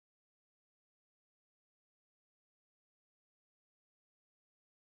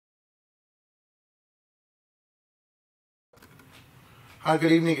Hi,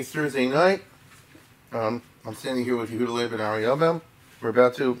 good evening. It's Thursday night. I'm standing here with Yehuda Leib and Ari Elbaum. We're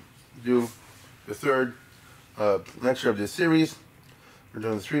about to do the third lecture of this series. We're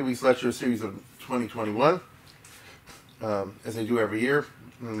doing the 3 weeks lecture series of 2021, as I do every year.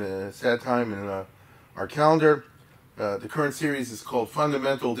 In a sad time in our calendar. The current series is called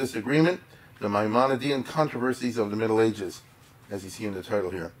Fundamental Disagreement, the Maimonidean Controversies of the Middle Ages, as you see in the title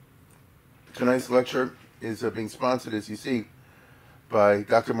here. Tonight's lecture is being sponsored, as you see, by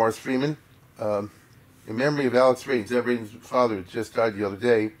Dr. Friedman, in memory of Alex Raden. Raden's father just died the other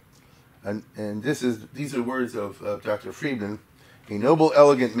day, and these are words of Dr. Friedman. A noble,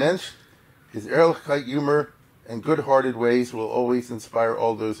 elegant mensch, his ehrlichkeit, humor, and good-hearted ways will always inspire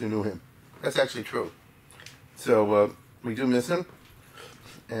all those who knew him. That's actually true. So we do miss him,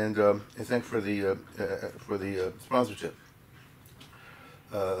 and thank for the sponsorship.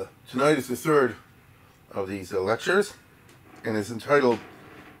 Tonight is the third of these lectures, and it's entitled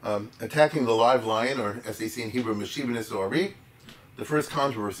Attacking the Live Lion, or as they say in Hebrew, Meshivanis Ori, the first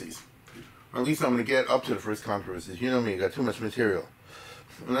controversies. Or at least I'm going to get up to the first controversies. You know me, I got too much material.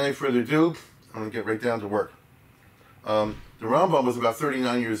 Without any further ado, I'm going to get right down to work. The Rambam was about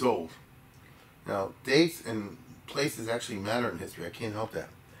 39 years old. Now, dates and places actually matter in history. I can't help that.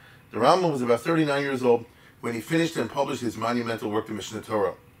 The Rambam was about 39 years old when he finished and published his monumental work, the Mishnah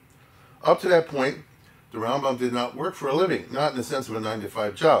Torah. Up to that point, the Rambam did not work for a living, not in the sense of a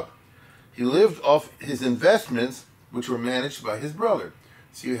 9-to-5 job. He lived off his investments, which were managed by his brother.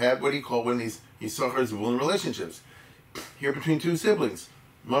 So you had what he called one of these Yisachar Zvulun relationships. Here between two siblings.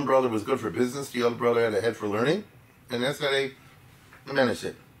 One brother was good for business, the other brother had a head for learning, and that's how they managed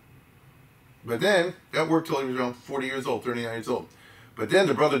it. But then, that worked till he was around 40 years old, 39 years old. But then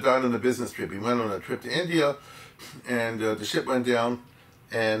the brother died on a business trip. He went on a trip to India, and the ship went down,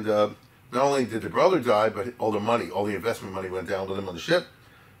 and not only did the brother die, but all the money, all the investment money went down with him on the ship.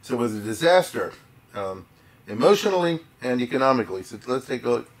 So it was a disaster, emotionally and economically. So let's take a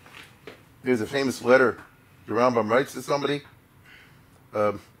look. There's a famous letter the Rambam writes to somebody.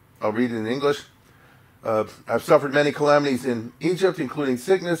 I'll read it in English. I've suffered many calamities in Egypt, including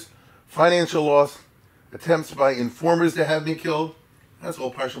sickness, financial loss, attempts by informers to have me killed. That's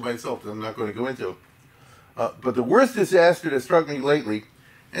all partial by itself that I'm not going to go into. But the worst disaster that struck me lately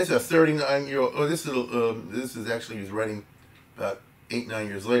is a 39-year-old. Oh, this is actually he was writing about 8-9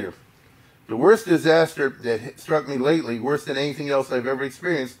 years later. The worst disaster that struck me lately, worse than anything else I've ever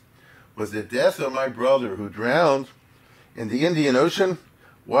experienced, was the death of my brother, who drowned in the Indian Ocean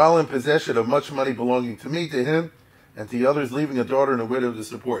while in possession of much money belonging to me, to him, and to the others, leaving a daughter and a widow to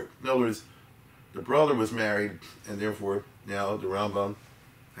support. In other words, the brother was married, and therefore now the Rambam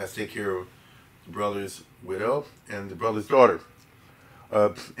has to take care of the brother's widow and the brother's daughter.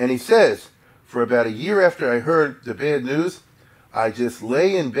 And he says, for about a year after I heard the bad news, I just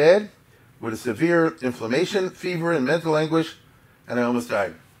lay in bed with a severe inflammation, fever, and mental anguish, and I almost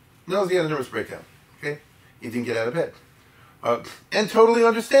died. No, he had a nervous breakdown. Okay, he didn't get out of bed, and totally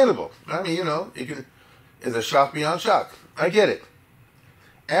understandable. I mean, you know, it's a shock beyond shock. I get it.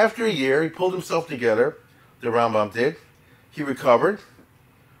 After a year, he pulled himself together. The Rambam did. He recovered.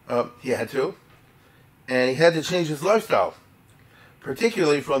 He had to, and he had to change his lifestyle,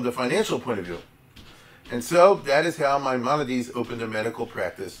 particularly from the financial point of view. And so that is how Maimonides opened a medical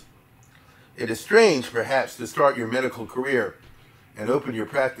practice. It is strange, perhaps, to start your medical career and open your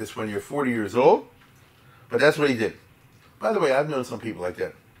practice when you're 40 years old, but that's what he did. By the way, I've known some people like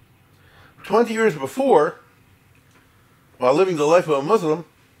that. 20 years before, while living the life of a Muslim,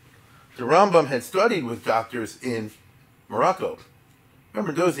 the Rambam had studied with doctors in Morocco.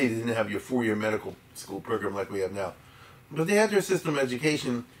 Remember, in those days, they didn't have your 4-year medical school program like we have now. But they had their system of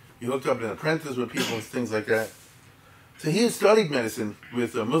education. You hooked up an apprentice with people and things like that. So he had studied medicine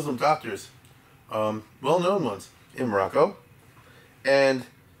with Muslim doctors, well-known ones, in Morocco. And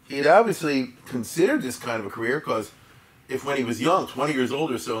he had obviously considered this kind of a career, because if when he was young, 20 years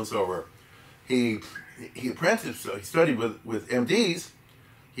old or so and so were, he apprenticed, so he studied with MDs,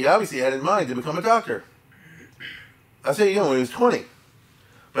 he obviously had in mind to become a doctor. I say young, when he was 20.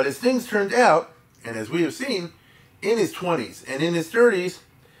 But as things turned out, and as we have seen, in his 20s and in his 30s,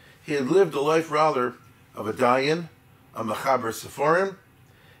 he had lived a life rather of a dayan, a mechaber seforim,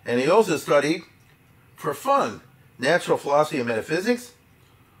 and he also studied for fun natural philosophy and metaphysics.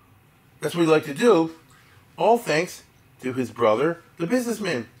 That's what he liked to do, all thanks to his brother, the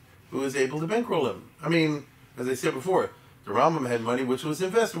businessman, who was able to bankroll him. I mean, as I said before, the Rambam had money which was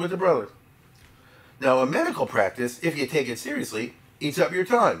invested with the brother. Now, a medical practice, if you take it seriously, eats up your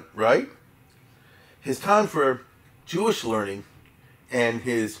time, right? His time for Jewish learning and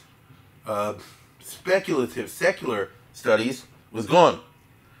his speculative, secular studies was gone.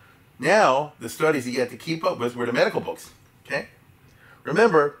 Now, the studies he had to keep up with were the medical books. Okay?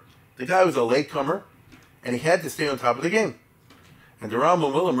 Remember, the guy was a latecomer, and he had to stay on top of the game. And the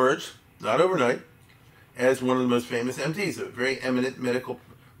Rambam will emerge, not overnight, as one of the most famous MDs, a very eminent medical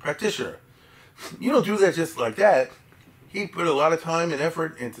practitioner. You don't do that just like that. He put a lot of time and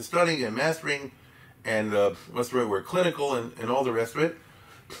effort into studying and mastering and, what's the right word, clinical and all the rest of it.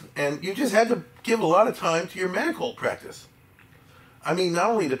 And you just had to give a lot of time to your medical practice. I mean, not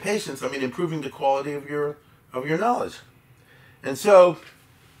only the patients, I mean, improving the quality of your knowledge. And so,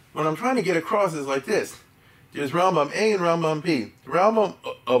 what I'm trying to get across is like this. There's Rambam A and Rambam B. The Rambam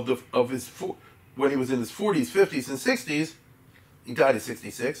when he was in his 40s, 50s, and 60s, he died at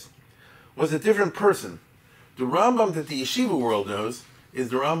 66, was a different person. The Rambam that the yeshiva world knows is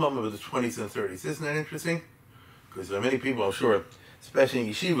the Rambam of the 20s and 30s. Isn't that interesting? Because there are many people, I'm sure, especially in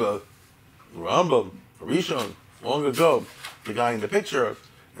yeshiva, the Rambam, Rishon, long ago, the guy in the picture,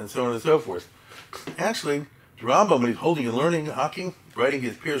 and so on and so forth. Actually, the Rambam, when he's holding and learning, hacking, writing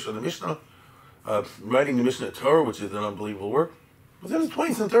his Pirush on the Mishnah, writing the Mishnah Torah, which is an unbelievable work, was in his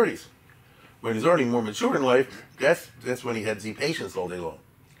 20s and 30s. When he's already more mature in life, that's when he had Z patients all day long.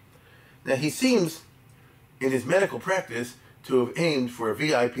 Now, he seems, in his medical practice, to have aimed for a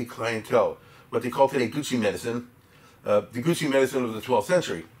VIP clientele, what they call today Gucci medicine, the Gucci medicine of the 12th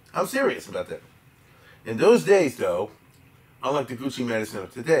century. I'm serious about that. In those days, though, unlike the Gucci medicine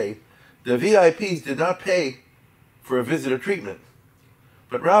of today, the VIPs did not pay for a visit or treatment,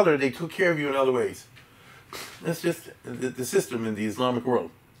 but rather they took care of you in other ways. That's just the system in the Islamic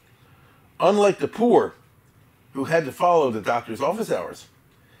world. Unlike the poor, who had to follow the doctor's office hours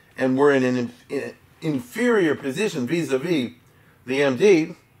and were in an inferior position vis-a-vis the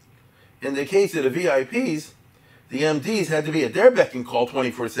MD, in the case of the VIPs, the MDs had to be at their beck and call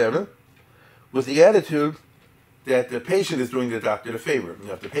 24/7 with the attitude that the patient is doing the doctor a favor. You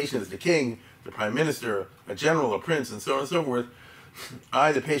know, if the patient is the king, the prime minister, a general, a prince, and so on and so forth,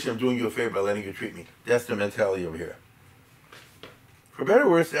 I, the patient, am doing you a favor by letting you treat me. That's the mentality over here. For better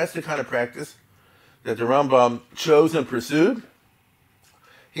or worse, that's the kind of practice that the Rambam chose and pursued.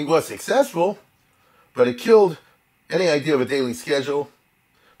 He was successful, but it killed any idea of a daily schedule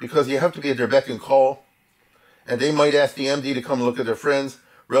because you have to be at their beck and call, and they might ask the MD to come and look at their friends,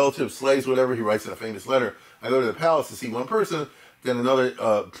 relatives, slaves, whatever. He writes in a famous letter, I go to the palace to see one person, then another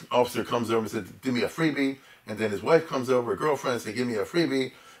officer comes over and says, give me a freebie, and then his wife comes over, a girlfriend, and says, give me a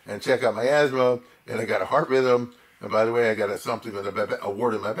freebie, and check out my asthma, and I got a heart rhythm, and by the way, I got something with a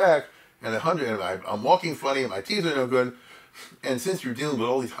wart in my back, and I'm walking funny, and my teeth are no good. And since you're dealing with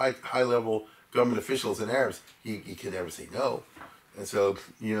all these high-level government officials and Arabs, you can never say no. And so,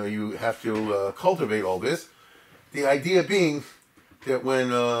 you know, you have to cultivate all this. The idea being that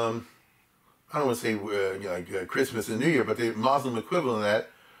when, I don't want to say like Christmas and New Year, but the Muslim equivalent of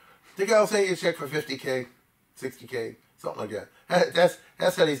that, the guy will send you a check for 50K, 60K, something like that.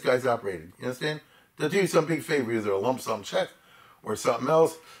 That's how these guys operated. You understand? They'll do you some big favor, either a lump sum check or something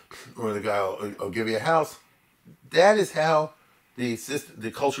else, or the guy will give you a house. That is how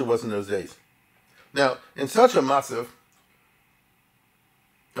the culture was in those days. Now, in such a matzav,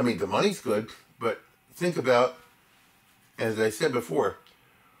 I mean, the money's good, but think about, as I said before,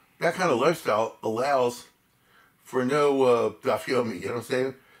 that kind of lifestyle allows for no daf yomi, you know what I'm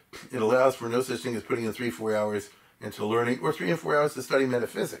saying? It allows for no such thing as putting in 3-4 hours into learning, or 3 and 4 hours to study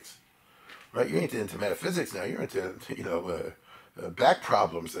metaphysics, right? You're into metaphysics now. You're into, back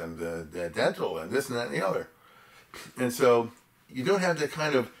problems and dental and this and that and the other. And so you don't have the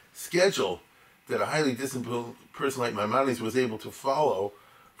kind of schedule that a highly disciplined person like Maimonides was able to follow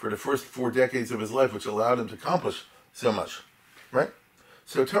for the first 4 decades of his life, which allowed him to accomplish so much, right?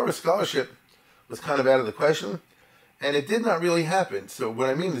 So Torah scholarship was kind of out of the question, and it did not really happen. So what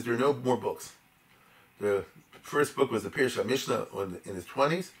I mean is there are no more books. The first book was the Pirush Mishnah in his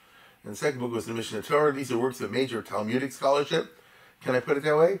 20s, and the second book was the Mishnah Torah. These are works of major Talmudic scholarship. Can I put it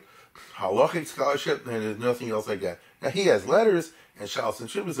that way? Halachic scholarship, and there's nothing else like that. Now, he has letters and shalos and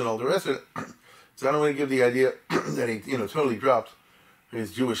shuvas and all the rest of it, so I don't want to give the idea that he, totally dropped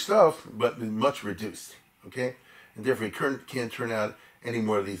his Jewish stuff, but much reduced, okay? And therefore, he can't turn out any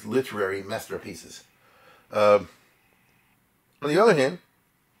more of these literary masterpieces. On the other hand,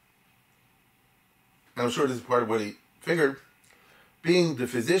 and I'm sure this is part of what he figured, being the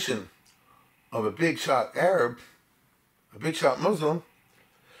physician of a big shot Arab, a big shot Muslim,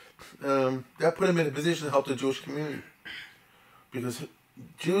 that put him in a position to help the Jewish community. Because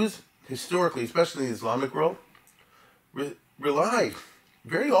Jews, historically, especially in the Islamic world, relied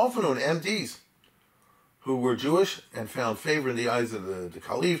very often on MDs who were Jewish and found favor in the eyes of the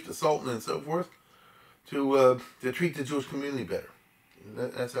caliph, the sultan, and so forth, to treat the Jewish community better.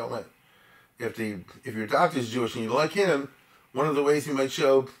 That's how it went. If your doctor's Jewish and you like him, one of the ways you might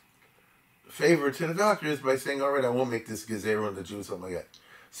show favor to the doctor is by saying, all right, I won't make this gezerah on the Jews, something like that.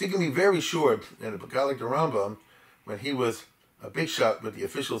 So you can be very sure that a guy like the Rambam, when he was a big shot with the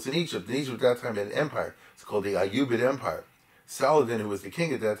officials in Egypt at that time had an empire. It's called the Ayyubid Empire. Saladin, who was the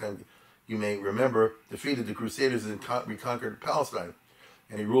king at that time, you may remember, defeated the Crusaders and reconquered Palestine.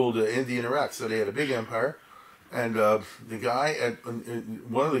 And he ruled India and Iraq. So they had a big empire. And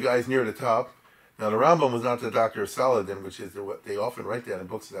one of the guys near the top, now the Rambam was not the doctor of Saladin, which is what they often write that in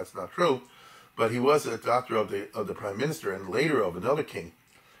books, that's not true. But he was a doctor of the prime minister and later of another king.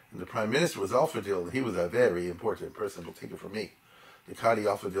 And the prime minister was Al-Fadil, and he was a very important person. Don't take it from me. The Qadi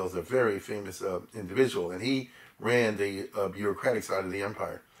Al-Fadil is a very famous individual, and he ran the bureaucratic side of the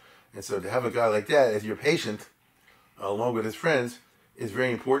empire. And so to have a guy like that as your patient, along with his friends, is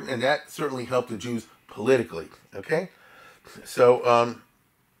very important, and that certainly helped the Jews politically. Okay, so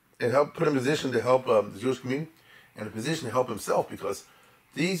it helped put him in a position to help the Jewish community, and a position to help himself, because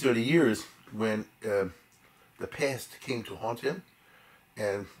these are the years when the past came to haunt him,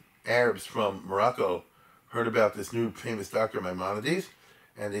 and Arabs from Morocco heard about this new famous doctor Maimonides,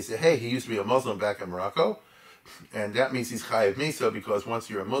 and they said, hey, he used to be a Muslim back in Morocco, and that means he's chayav misa, because once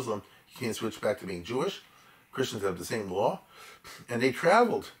you're a Muslim, you can't switch back to being Jewish. Christians have the same law. And they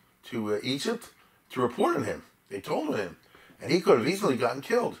traveled to Egypt to report on him. They told on him, and he could have easily gotten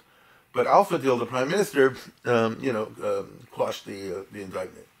killed. But Al-Fadil, the prime minister, quashed the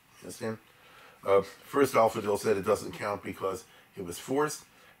indictment. You understand? First, Al-Fadil said it doesn't count because it was forced,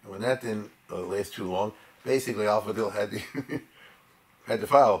 and when that didn't last too long, basically Al-Fadil had the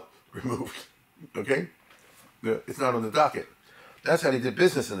file removed. Okay, it's not on the docket. That's how they did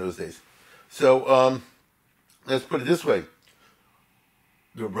business in those days. So let's put it this way: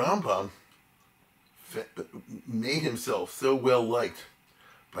 the Rambam made himself so well liked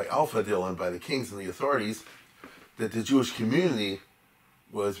by Al-Fadil and by the kings and the authorities that the Jewish community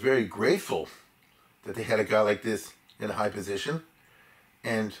was very grateful that they had a guy like this in a high position,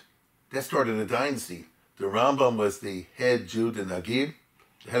 and that started a dynasty. The Rambam was the head Jew, the Nagib,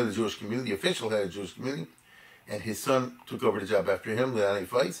 the head of the Jewish community, the official head of the Jewish community, and his son took over the job after him without any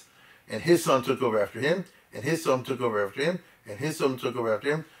fights, and his son took over after him, and his son took over after him, and his son took over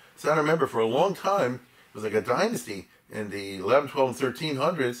after him. So I remember for a long time, it was like a dynasty in the 11, 12, and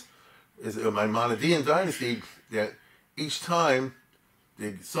 1300s, is a Maimonidean dynasty that each time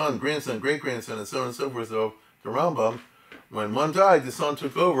the son, grandson, great-grandson, and so on and so forth of the Rambam, when one died, the son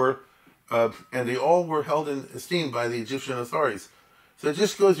took over, and they all were held in esteem by the Egyptian authorities. So it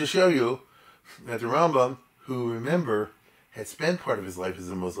just goes to show you that the Rambam, who, remember, had spent part of his life as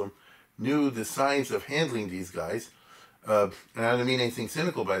a Muslim, knew the science of handling these guys, and I don't mean anything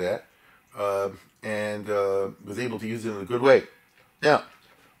cynical by that, and was able to use it in a good way. Now,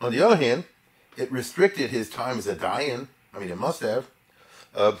 on the other hand, it restricted his time as a dayan. I mean, it must have.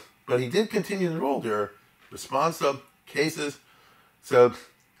 But he did continue the role. There are responsive cases. So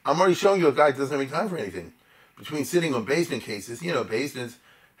I'm already showing you a guy who doesn't have any time for anything. Between sitting on basement cases, basements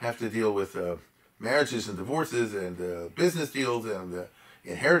have to deal with marriages and divorces and business deals and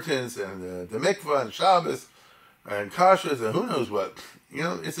inheritance and the mikvah and Shabbos and kashrus and who knows what.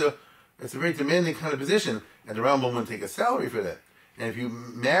 It's a very demanding kind of position, and the Rambam wouldn't take a salary for that. And if you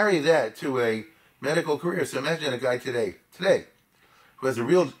marry that to a medical career, so imagine a guy today, who has a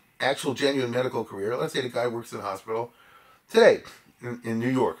real, actual, genuine medical career. Let's say the guy works in a hospital today in New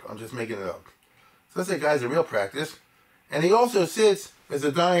York. I'm just making it up. So let's say the guy has a real practice, and he also sits as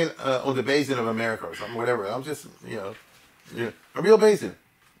a dayan on the basin of America or something, whatever. I'm just, a real basin.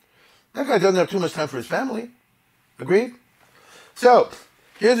 That guy doesn't have too much time for his family. Agreed? So,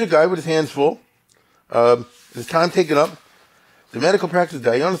 here's a guy with his hands full, his time taken up, the medical practice,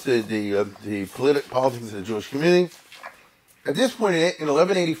 the politics of the Jewish community. At this point in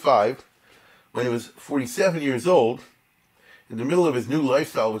 1185, when he was 47 years old, in the middle of his new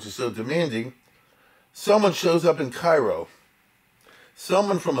lifestyle, which is so demanding, someone shows up in Cairo.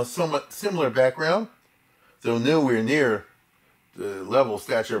 Someone from a somewhat similar background, though nowhere near the level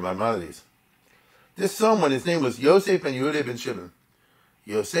stature of Maimonides. This someone, his name was Yosef ben Yehuda ibn Shimon.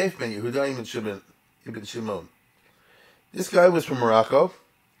 Yosef ben Yehuda ibn Shimon. This guy was from Morocco.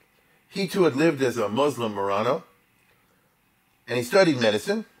 He too had lived as a Muslim Marano, and he studied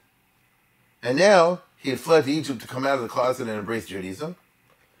medicine. And now he had fled to Egypt to come out of the closet and embrace Judaism.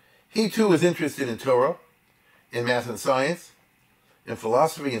 He too was interested in Torah, in math and science, in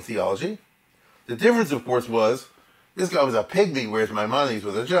philosophy and theology. The difference, of course, was this guy was a pygmy, whereas Maimonides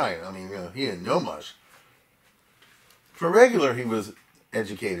was a giant. I mean, he didn't know much. For regular, he was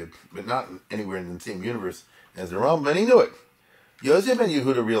educated, but not anywhere in the same universe as the Rambam, and he knew it. Yosef ben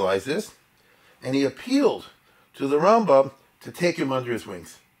Yehuda realized this, and he appealed to the Rambam to take him under his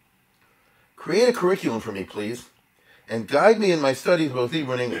wings. Create a curriculum for me, please, and guide me in my studies, both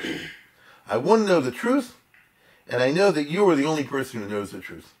Hebrew and English. I want to know the truth, and I know that you are the only person who knows the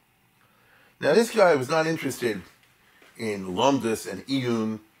truth. Now, this guy was not interested in Lumdus and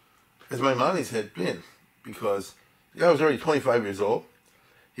Iyun, as Maimonides had been, because the guy was already 25 years old.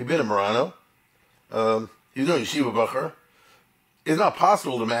 He'd been a Marano. He was no yeshiva bacher. It's not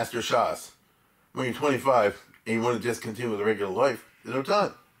possible to master Shas when you're 25 and you want to just continue with a regular life. There's no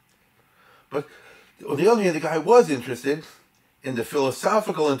time. But on the other hand, the guy was interested in the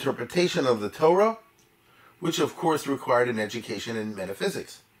philosophical interpretation of the Torah, which of course required an education in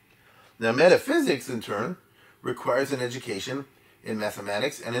metaphysics. Now, metaphysics, in turn, requires an education in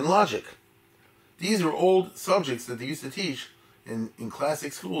mathematics and in logic. These are old subjects that they used to teach in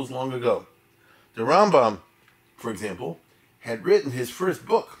classic schools long ago. The Rambam, for example, had written his first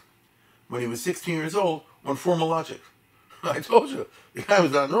book when he was 16 years old on formal logic. I told you, the guy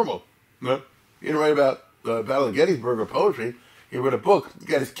was not normal. No? He didn't write about the Battle of Gettysburg or poetry. He wrote a book. He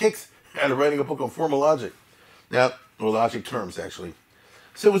got his kicks out of writing a book on formal logic. Now, or logic terms, actually.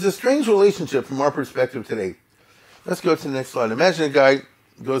 So it was a strange relationship from our perspective today. Let's go to the next slide. Imagine a guy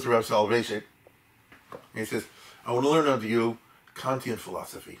goes to Rav Soloveitchik, and he says, I want to learn under you Kantian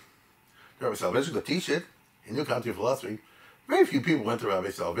philosophy. Rav Soloveitchik could teach it. He knew Kantian philosophy. Very few people went to Rav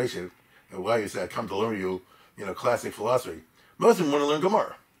Soloveitchik, and why he said, come to learn you, classic philosophy. Most of them want to learn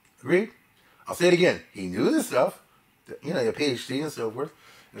Gemara. Agreed? I'll say it again. He knew this stuff, a PhD and so forth,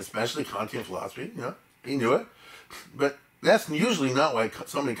 and especially Kantian philosophy, he knew it. But that's usually not why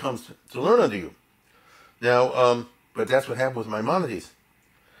somebody comes to learn under you. Now, but that's what happened with Maimonides.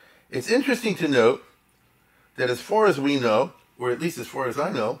 It's interesting to note that as far as we know, or at least as far as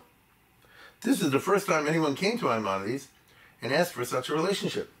I know, this is the first time anyone came to Maimonides and asked for such a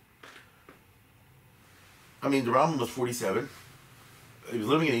relationship. I mean, the Rambam was 47. He was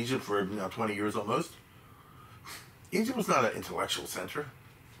living in Egypt for 20 years almost. Egypt was not an intellectual center.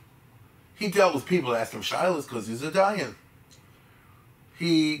 He dealt with people that asked him shilas because he's a Dayan.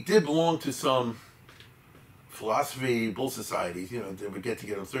 He did belong to some philosophy bull societies. They would get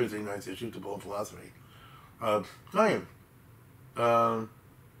together on Thursday nights to shoot the bull in philosophy. Dayan.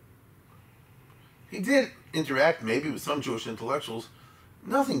 He did interact maybe with some Jewish intellectuals.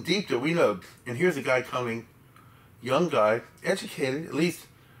 Nothing deep that we know. And here's a guy coming, young guy, educated, at least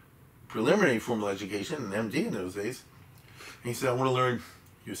preliminary formal education, an MD in those days. And he said, I want to learn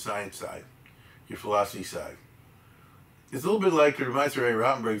your science side, your philosophy side. It's a little bit like the Meister A.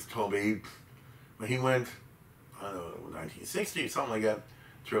 Rottenberg told me when he went, I don't know, 1960 or something like that,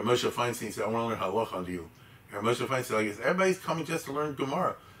 to Rav Moshe Feinstein. He said, I want to learn halacha under you. And Rav Moshe Feinstein said, I guess everybody's coming just to learn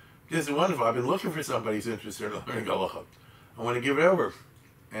Gemara. This is wonderful. I've been looking for somebody who's interested in learning halacha. I want to give it over.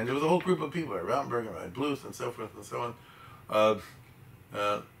 And there was a whole group of people, Rottenberg and Ryan Bluth and so forth and so on.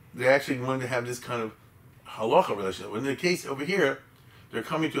 They actually wanted to have this kind of halacha relationship. In the case over here, they're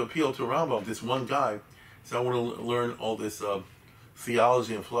coming to appeal to Rambam, this one guy. So I want to learn all this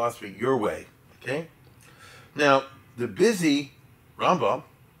theology and philosophy your way. Okay? Now, the busy Rambam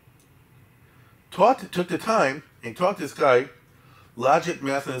took the time and taught this guy logic,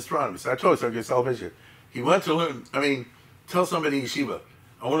 math, and astronomy. So I told you, so salvation. He went to learn, tell somebody in yeshiva,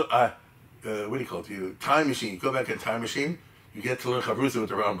 I want to, what do you call it? Time machine. Go back in time machine. You get to learn Chavrusa with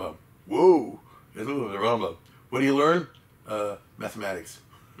the Rambam. Whoa! It's with the Rambam. What do you learn? Mathematics.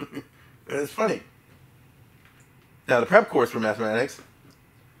 It's funny. Now, the prep course for mathematics,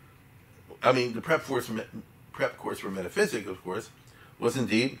 the prep course for metaphysics, of course, was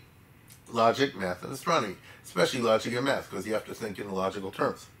indeed logic, math, and astronomy, especially logic and math, because you have to think in logical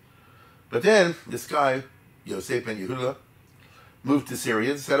terms. But then, this guy, Yosef ben Yehuda, moved to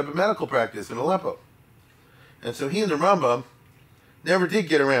Syria to set up a medical practice in Aleppo. And so he and the Rambam never did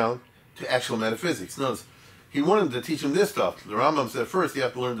get around to actual metaphysics. Notice, he wanted to teach him this stuff. The Rambam said, first you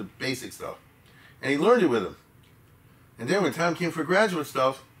have to learn the basic stuff. And he learned it with him. And then when time came for graduate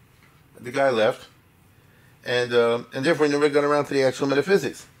stuff, the guy left. And therefore he never got around to the actual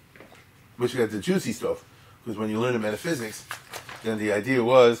metaphysics, which got the juicy stuff. Because when you learn the metaphysics, then the idea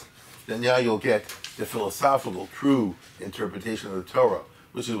was that now you'll get the philosophical, true interpretation of the Torah,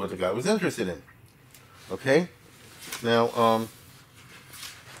 which is what the guy was interested in. Okay? Now,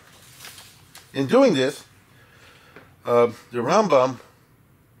 in doing this, the Rambam,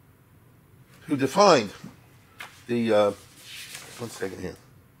 who defined the, one second here.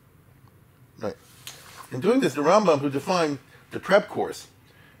 Right. In doing this, the Rambam, who defined the prep course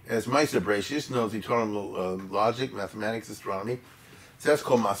as Meister Bereshis, knows he taught him logic, mathematics, astronomy, So that's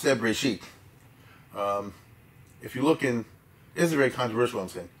called Maaseh Breshit. If you look in, this is very controversial, I'm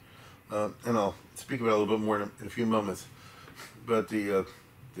saying, and I'll speak about it a little bit more in a few moments. But the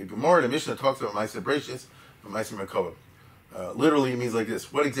Gemara, the Mishnah, talks about Maaseh Breshit and Maaseh Merkava. Literally, it means like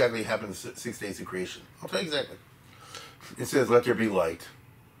this: what exactly happened in 6 days of creation? I'll tell you exactly. It says, "Let there be light."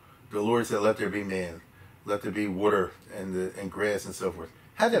 The Lord said, "Let there be man. Let there be water and grass and so forth."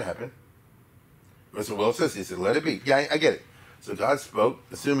 How did that happen? I said, well, it says, he said, "Let it be." Yeah, I get it. So God spoke,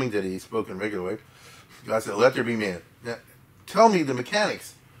 assuming that he spoke in a regular way. God said, "Let there be man." Now, tell me the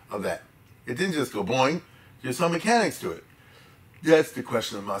mechanics of that. It didn't just go boing. There's some mechanics to it. That's the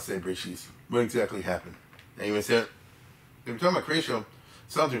question of Maaseh Breshit. What exactly happened? And you may say, if you're talking about creation,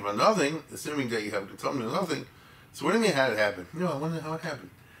 something from nothing, assuming that you have something from nothing. So what do you mean, how did it happen? No, I wonder how it happened.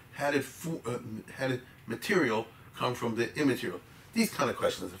 How did material come from the immaterial? These kind of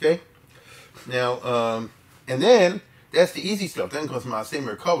questions, okay? Now, and then, that's the easy stuff. Then comes Maaseh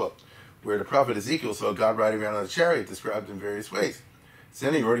Merkava, where the prophet Ezekiel saw God riding around on a chariot, described in various ways. So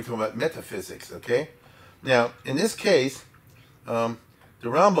then you're already talking about metaphysics, okay? Now, in this case, the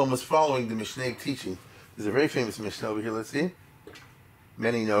Rambam was following the Mishnaic teaching. There's a very famous Mishnah over here, let's see.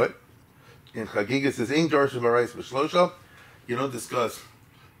 Many know it. In Chagiga it says, "Ein darshan b'arayos b'shlosha." You don't discuss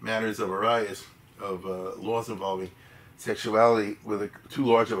matters of arayos, of laws involving sexuality with too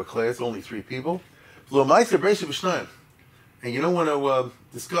large of a class, only 3 people. Lo ma'aser b'reishis b'shnayim. And you don't want to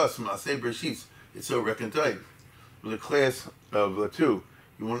discuss Maaseh Breshit. It's so recondite. With a class of 2,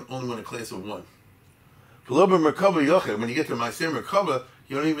 you only want a class of 1. V'lo b'merkava yochid. When you get to Maaseh Merkava,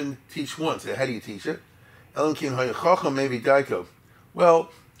 you don't even teach one. So how do you teach it? Elam kin hayachacham maybe daiko. Well,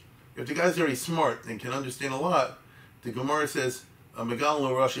 if the guy's very smart and can understand a lot, the Gemara says, "Megal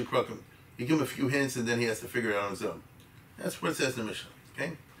lo rashi prakim." You give him a few hints and then he has to figure it out on his own. That's what it says in the Mishnah.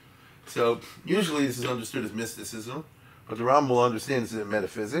 Okay? So, usually this is understood as mysticism, but the Rambam will understand this is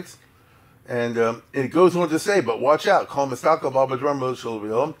metaphysics. And it goes on to say, but watch out.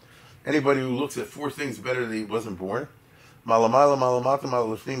 Anybody who looks at 4 things better than he wasn't born.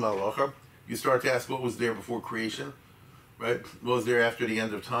 You start to ask what was there before creation. Right? What was there after the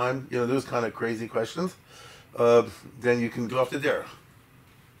end of time? You know, those kind of crazy questions. Then you can go off to there.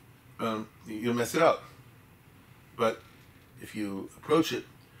 You'll mess it up. But if you approach it,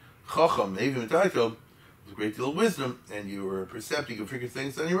 chacham, even with a great deal of wisdom, and you are perceptive, you can figure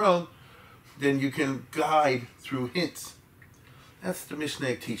things on your own, then you can guide through hints. That's the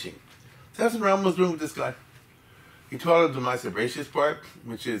Mishnaic teaching. So that's what Rambam was doing with this guy. He taught him the Maaseh Breshit part,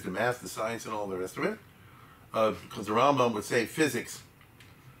 which is the math, the science, and all the rest of it. Because the Rambam would say physics.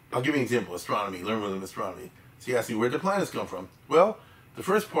 I'll give you an example. Astronomy. Learn with astronomy. So you ask me, where do planets come from? Well, the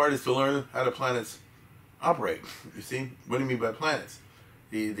first part is to learn how the planets operate. You see? What do you mean by planets?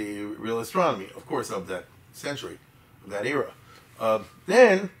 The real astronomy, of course, of that century, of that era.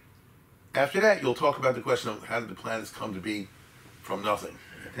 Then, after that, you'll talk about the question of how did the planets come to be from nothing.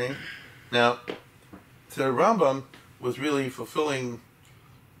 Okay? Now, so the Rambam was really fulfilling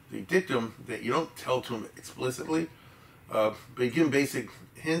the dictum that you don't tell to him explicitly, but you give him basic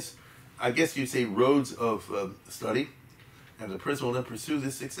hints. I guess you'd say roads of study. And if the person will then pursue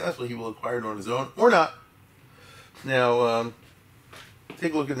this successfully, he will acquire it on his own, or not. Now,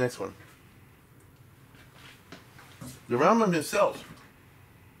 take a look at the next one. The Rambam himself,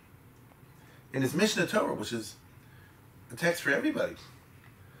 in his Mishnah Torah, which is a text for everybody,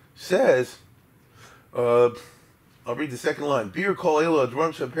 says, I'll read the second line. Bir kol elo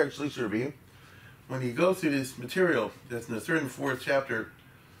advarim she'perek shlishi rabim. When you go through this material that's in the 3rd and 4th chapter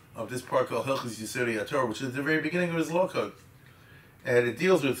of this part called Hilchos Yesodei HaTorah, which is the very beginning of his law code, and it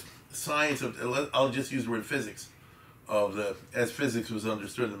deals with science of, I'll just use the word physics, as physics was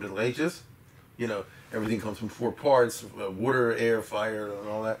understood in the Middle Ages. You know, everything comes from 4 parts: water, air, fire, and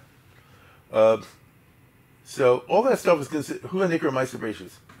all that. So all that stuff is considered Hu HaNikra Maaseh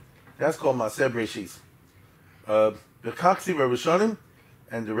Breshit. That's called Maaseh Breshit. The Kaksi Rabbanim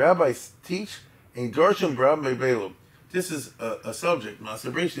and the rabbis teach in Darshan Brab Meibelu. This is a subject,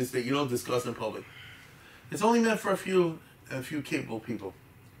 Maaseh Breshit, that you don't discuss in public. It's only meant for a few capable people.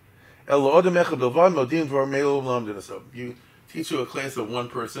 You teach to a class of 1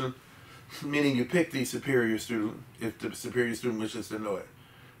 person, meaning you pick the superior student if the superior student wishes to know it.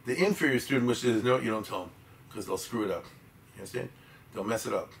 The inferior student wishes to know it, you don't tell them, because they'll screw it up. You understand? They'll mess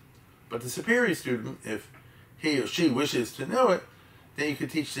it up. But the superior student, if he or she wishes to know it, then you can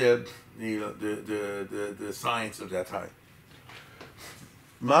teach them the science of that time.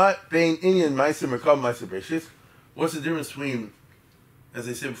 What's the difference between, as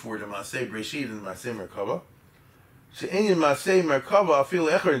I said before, the Maaseh Breshit and Maaseh Merkava?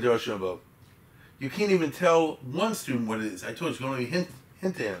 you can't even tell one student what it is. I told you, you can only hint to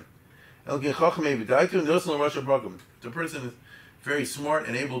him. If the person is very smart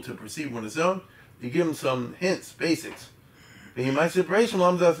and able to perceive on his own, you give him some hints, basics. But the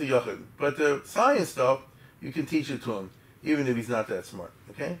science stuff, you can teach it to him, even if he's not that smart.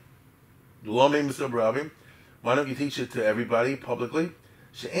 Okay? Why don't you teach it to everybody publicly?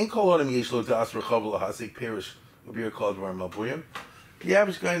 The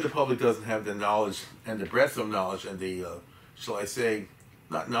average guy in the public doesn't have the knowledge and the breadth of knowledge and the, shall I say,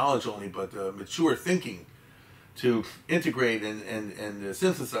 not knowledge only, but mature thinking to integrate and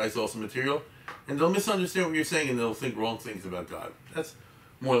synthesize also material. And they'll misunderstand what you're saying and they'll think wrong things about God. That's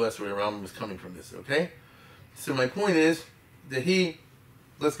more or less where Rambam is coming from this, okay? So my point is that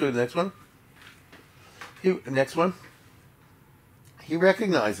let's go to the next one. Next one. He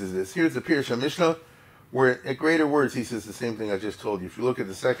recognizes this. Here's the Pirush HaMishnah, where at greater words he says the same thing I just told you. If you look at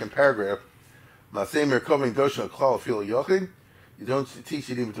the second paragraph, you don't teach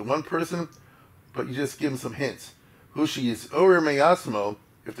it even to one person, but you just give him some hints. Hushi is Orer Meyasmo,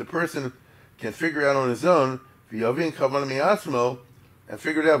 if the person can figure out on his own, and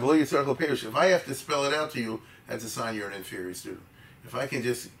figure it out, if I have to spell it out to you, that's a sign you're an inferior student. If I can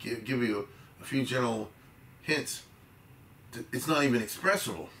just give you a few general hints, it's not even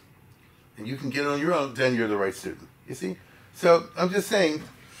expressible, and you can get it on your own, then you're the right student. You see? So I'm just saying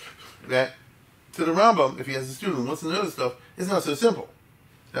that to the Rambam, if he has a student who wants to know this stuff, it's not so simple.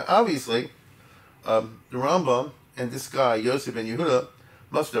 Now, obviously, the Rambam and this guy, Yosef ben Yehuda,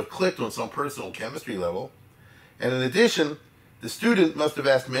 must have clicked on some personal chemistry level. And in addition, the student must have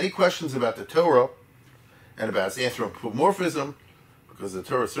asked many questions about the Torah and about its anthropomorphism, because the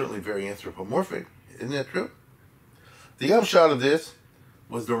Torah is certainly very anthropomorphic. Isn't that true? The upshot of this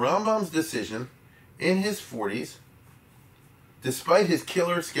was the Rambam's decision in his 40s, despite his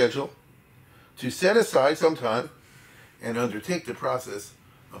killer schedule, to set aside some time and undertake the process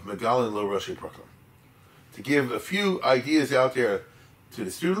of Megalin Lo Roshi Prakim, to give a few ideas out there to the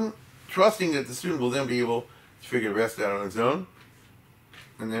student, trusting that the student will then be able to figure the rest out on his own,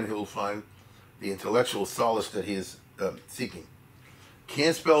 and then he'll find the intellectual solace that he is seeking.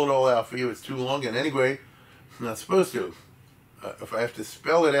 Can't spell it all out for you, it's too long, and anyway, I'm not supposed to. If I have to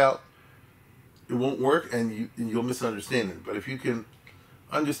spell it out, it won't work, and you'll misunderstand it. But if you can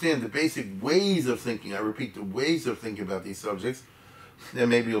understand the basic ways of thinking, I repeat, the ways of thinking about these subjects, then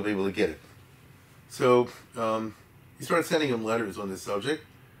maybe you'll be able to get it. So, he started sending him letters on this subject.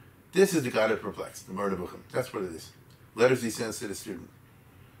 This is the guy that perplexed, the Murder Buchim. That's what it is. Letters he sends to the student.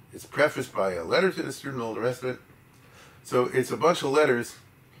 It's prefaced by a letter to the student, all the rest of it. So it's a bunch of letters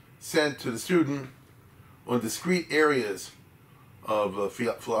sent to the student on discrete areas of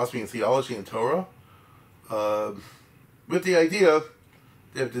philosophy and theology and Torah, with the idea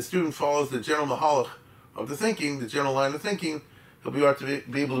that if the student follows the general mahalach of the thinking, the general line of thinking, he'll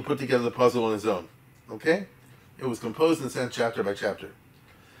be able to put together the puzzle on his own. Okay? It was composed and sent chapter by chapter.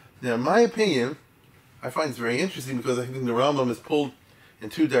 Now, in my opinion, I find it's very interesting because I think the Rambam is pulled in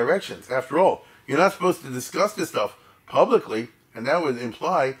two directions. After all, you're not supposed to discuss this stuff publicly, and that would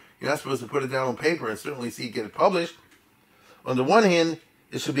imply you're not supposed to put it down on paper and certainly see it get published. On the one hand,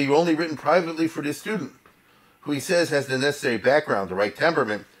 it should be only written privately for this student, who he says has the necessary background, the right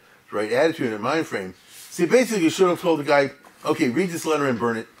temperament, the right attitude and mind frame. See, basically, you should have told the guy, okay, read this letter and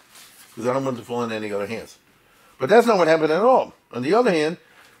burn it, because I don't want it to fall into any other hands. But that's not what happened at all. On the other hand,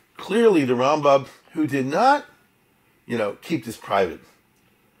 clearly the Rambam, who did not, keep this private,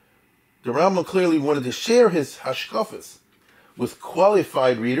 the Rambam clearly wanted to share his hashkafas with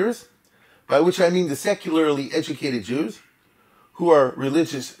qualified readers, by which I mean the secularly educated Jews, who are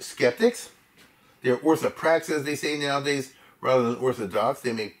religious skeptics. They're orthoprax, as they say nowadays, rather than orthodox.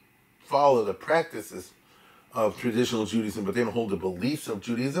 They may follow the practices of traditional Judaism, but they don't hold the beliefs of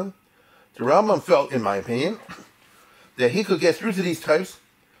Judaism. The Rambam felt, in my opinion, that he could get through to these types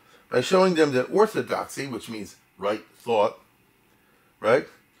by showing them that orthodoxy, which means right thought, right?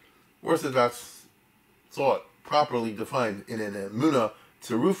 Orthodox thought, properly defined in an emunah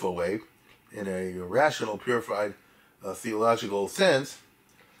tzerufa way, in a rational, purified, theological sense,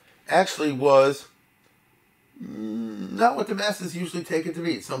 actually was not what the masses usually take it to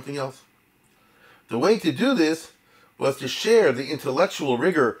be. It's something else. The way to do this was to share the intellectual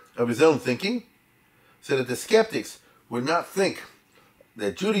rigor of his own thinking, so that the skeptics would not think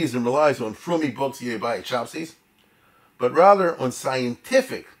that Judaism relies on frummy books, Yebai Chopsies, but rather on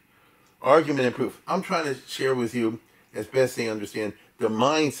scientific argument and proof. I'm trying to share with you, as best they understand, the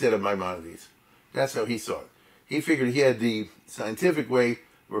mindset of Maimonides. That's how he saw it. He figured he had the scientific way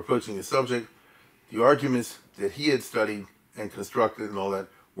of approaching the subject. The arguments that he had studied and constructed and all that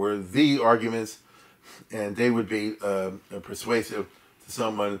were the arguments, and they would be persuasive to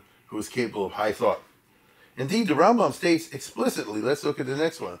someone who is capable of high thought. Indeed, the Rambam states explicitly, let's look at the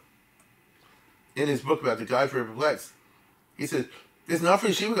next one, in his book about the Guide for the Perplexed. He says, it's not for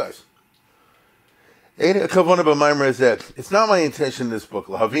yeshiva guys. It's not my intention in this book,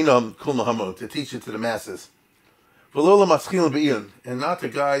 to teach it to the masses, and not to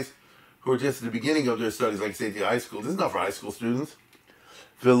guys who are just at the beginning of their studies, like say the high school. This is not for high school students.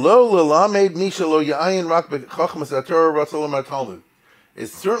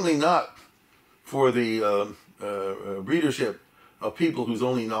 It's certainly not for the readership of people whose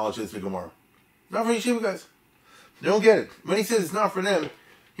only knowledge is the Gemara. Not for yeshiva guys. They don't get it. When he says it's not for them,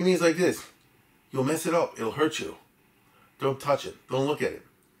 he means like this. You'll mess it up. It'll hurt you. Don't touch it. Don't look at it.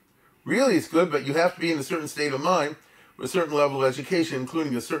 Really, it's good, but you have to be in a certain state of mind with a certain level of education,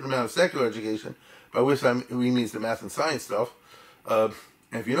 including a certain amount of secular education, by which we means the math and science stuff. And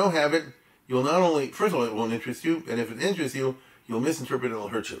if you don't have it, you'll not only, first of all, it won't interest you, and if it interests you, you'll misinterpret it and it'll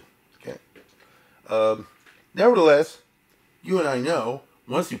hurt you. Okay. Nevertheless, you and I know,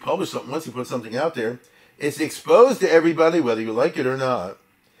 once you publish something, once you put something out there, it's exposed to everybody, whether you like it or not.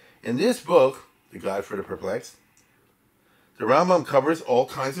 In this book, The Guide for the Perplexed, the Rambam covers all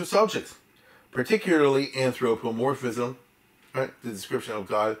kinds of subjects, particularly anthropomorphism, right? The description of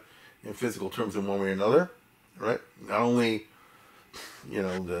God in physical terms in one way or another, right? Not only, you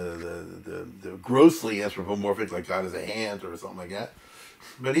know, the grossly anthropomorphic, like God is a hand or something like that,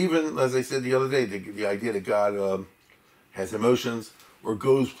 but even, as I said the other day, the idea that God has emotions or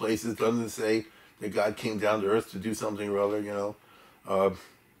goes places, doesn't say that God came down to earth to do something or other, you know. I'll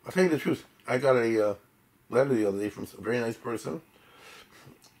tell you the truth. I got a letter the other day from a very nice person,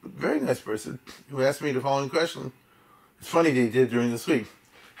 who asked me the following question. It's funny they did during this week.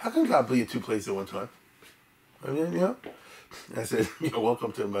 How can God be at two places at one time? I mean, you know. I said,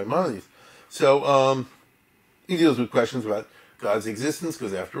 welcome to Maimonidean. So he deals with questions about God's existence,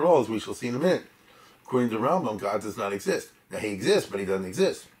 because after all, as we shall see in a minute, according to Rambam, God does not exist. Now, he exists, but he doesn't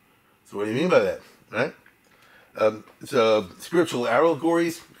exist. So what do you mean by that, right? So spiritual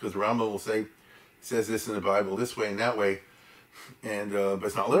allegories, because Rambam will say, says this in the Bible this way and that way, and but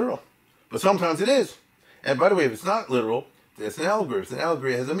it's not literal. But sometimes it is. And by the way, if it's not literal, it's an allegory. If it's an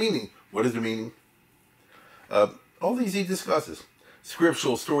allegory, it has a meaning. What is the meaning? All these he discusses.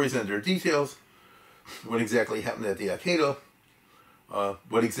 Scriptural stories and their details. What exactly happened at the Akedah.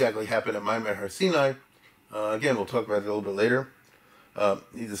 What exactly happened at Maimonidean Har Sinai. Again, we'll talk about it a little bit later.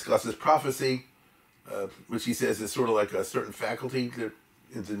 He discusses prophecy, which he says is sort of like a certain faculty that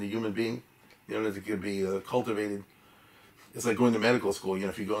is in the human being, you know, that could be cultivated. It's like going to medical school. You know,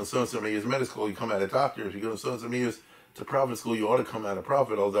 if you go in so-and-so many years of medical school, you come out a doctor. If you go in so-and-so many years to prophet school, you ought to come out a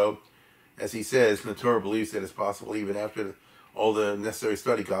prophet, although, as he says, the Torah believes that it's possible even after all the necessary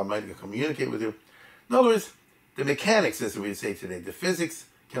study, God might communicate with you. In other words, the mechanics, as we would say today, the physics,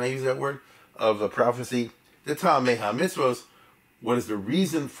 can I use that word, of a prophecy, the Ta'amei HaMitzvos, what is the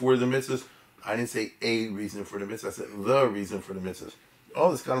reason for the mitzvahs? I didn't say a reason for the mitzvah, I said the reason for the mitzvahs.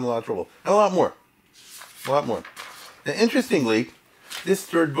 All this got him in a lot of trouble. And a lot more. A lot more. Now, interestingly, this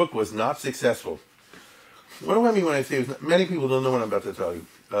third book was not successful. What do I mean when I say it was not? Many people don't know what I'm about to tell you.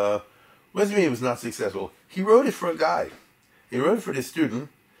 What does it mean it was not successful? He wrote it for a guy. He wrote it for this student,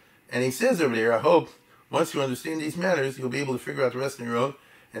 and he says over there, I hope once you understand these matters, you'll be able to figure out the rest on your own,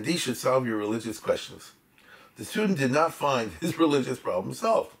 and these should solve your religious questions. The student did not find his religious problem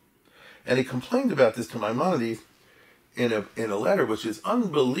solved. And he complained about this to Maimonides in a letter which is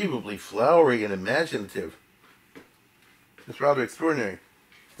unbelievably flowery and imaginative. It's rather extraordinary.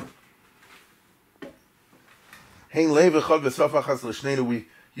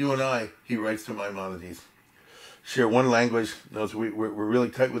 You and I, he writes to Maimonides, share one language. Knows we're really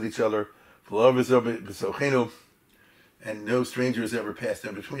tight with each other. And no strangers ever passed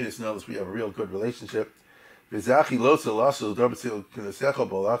in between us. Notice we have a real good relationship. And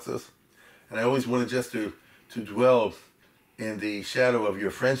I always wanted just to dwell in the shadow of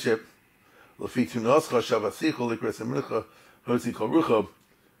your friendship. But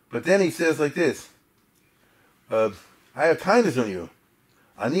then he says like this, I have kindness on you.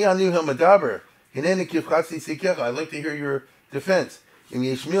 I'd like to hear your defense.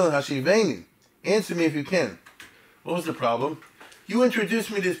 Answer me if you can. What was the problem? You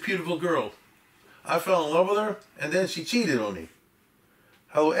introduced me to this beautiful girl. I fell in love with her, and then she cheated on me.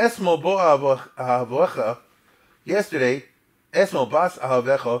 Yesterday,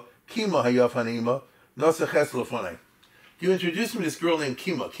 you introduced me to this girl named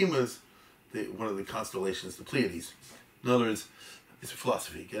Kima. Kima is one of the constellations, the Pleiades. In other words, it's a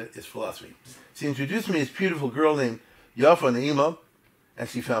philosophy. Get it? It's philosophy. She introduced me to this beautiful girl named Yafa Naima, and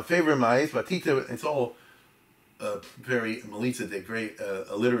she found favor in my eyes. Batita, it's all very Melissa, they're very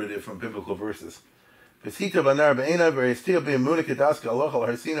alliterative from biblical verses. Batita banar be'ena v'restia be'emuna kedaska aloch al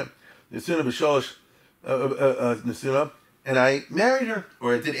harsina nesuna b'sholosh nesuna, and I married her,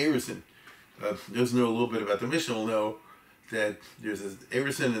 or I did Erison. Those who know a little bit about the Mishnah will know that there's an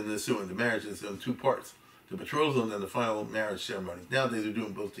Erison and the Nesuna. The marriage is in two parts: the betrothal and then the final marriage ceremony. Nowadays they're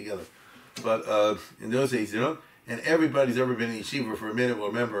doing both together, but in those days, and everybody's ever been in yeshiva for a minute will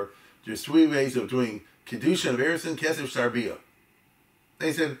remember there's three ways of doing kedusha of Erison, kesef, sharbiyah.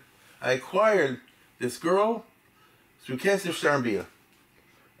 They said, I acquired this girl through kesef sharbiyah.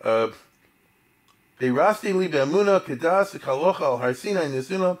 Beirasti li be'amuna kedas kalocha al harsina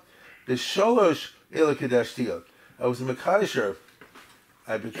nesuna b'sholosh ela kedashtia. I was a Mekadisher.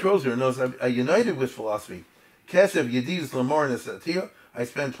 I betrothed her. Knows I united with philosophy. Kesef yedidus lamor nesatia. I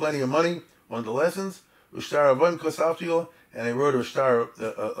spent plenty of money on the lessons. Ushtar avon kosavtio, and I wrote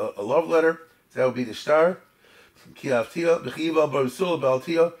a love letter. So that would be the star. Kiavtia b'chiva barusul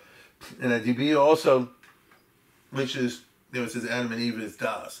baltia, and I debut also, which is it says Adam and Eve is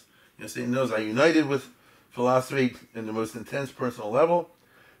das. So he knows I united with philosophy in the most intense personal level.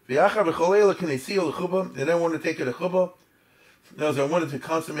 And then I wanted to take her to Chuba. Knows I wanted to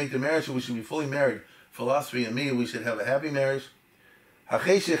consummate the marriage, so we should be fully married. Philosophy and me, we should have a happy marriage.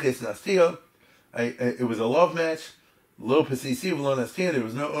 It was a love match. Lo pesisi v'lo nastia. There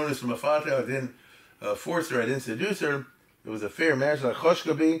was no onus from a father. I didn't force her. I didn't seduce her. It was a fair marriage. Like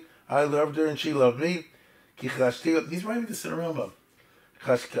choshkabi, I loved her and she loved me. He's writing this in a Rambam.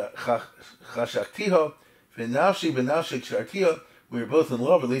 Chashaktiha v'nafshi b'nafshik shartiha. We were both in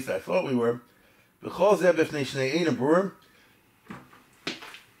love. At least I thought we were. B'chol zeh b'fnei shnei ein burim.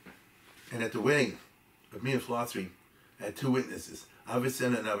 And at the wedding of me and philosophy, I had two witnesses,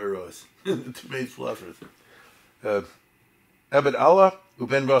 Avicen and Averroes, the two main philosophers. Abed Allah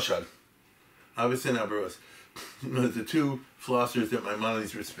uben Rashad. Avicen and Averroes. The two philosophers that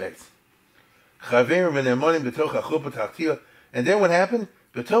Maimonides respects. And then what happened?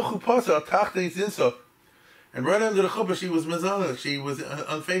 And right under the chuppah, she was mazana. She was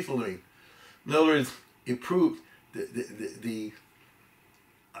unfaithful to me. In other words, it proved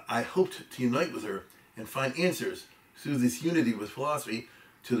I hoped to unite with her and find answers through this unity with philosophy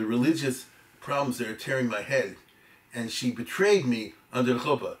to the religious problems that are tearing my head. And she betrayed me under the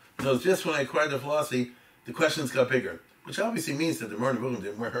chuppah. So just when I acquired the philosophy, the questions got bigger, which obviously means that the Morning Book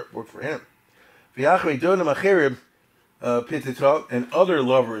didn't work for him. And other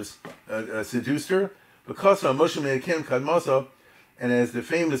lovers seduced her because of Moshe Me'akim Kadmasa, and as the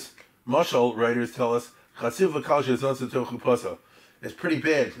famous Mashal writers tell us, it's pretty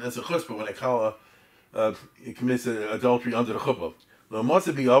bad. That's a chutzpah when a kala commits adultery under the chuppah.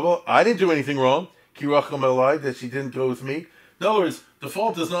 I didn't do anything wrong. Kiracham lied that she didn't go with me. In other words, the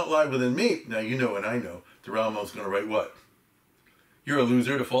fault does not lie within me. Now you know and I know. The Rambam's going to write what? You're a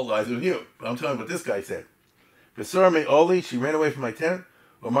loser. The fault lies with you. But I'm telling you what this guy said. Besarme Oli, she ran away from my tent.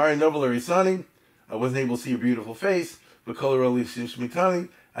 Omari Novel Arisani, I wasn't able to see her beautiful face. Bekolar Oli Shmitani,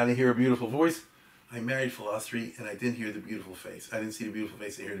 I didn't hear her beautiful voice. I married philosophy and I didn't hear the beautiful face. I didn't see the beautiful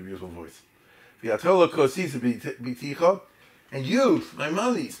face, I heard the beautiful voice. And you,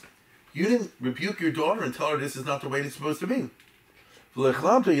 Maimonides, you didn't rebuke your daughter and tell her this is not the way it's supposed to be. You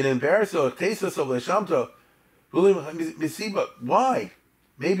didn't embarrass her. Why?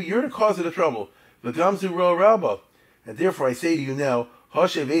 Maybe you're the cause of the trouble. And therefore I say to you now,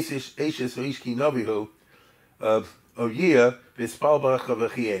 as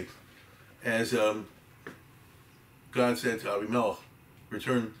God said to Abimelech,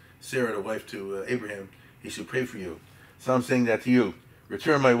 return Sarah, the wife to Abraham, he should pray for you. So I'm saying that to you.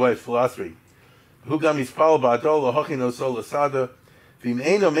 Return my wife, philosophy. If you don't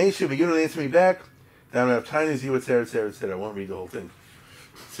answer me back, then I don't have time to see what Sarah said. I won't read the whole thing.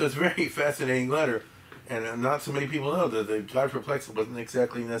 So it's a very fascinating letter, and not so many people know that the God perplexed wasn't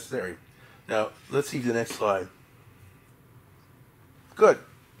exactly necessary. Now, let's see the next slide. Good.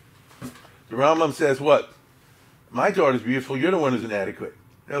 The Rambam says what? My daughter's beautiful, you're the one who's inadequate.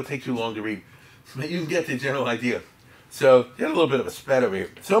 That'll take too long to read. But you can get the general idea. So, get a little bit of a spat over here.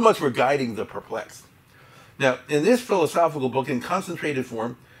 So much for guiding the perplexed. Now, in this philosophical book, in concentrated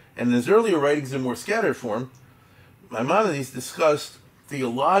form, and in his earlier writings in more scattered form, Maimonides discussed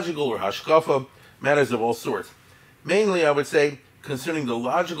theological or hashkafa matters of all sorts. Mainly, I would say, concerning the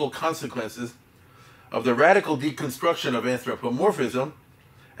logical consequences of the radical deconstruction of anthropomorphism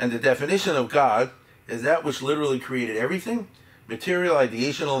and the definition of God as that which literally created everything, material,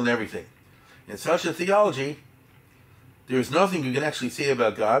 ideational, and everything. In such a theology, there is nothing you can actually say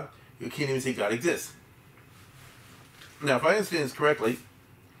about God. You can't even say God exists. Now, if I understand this correctly,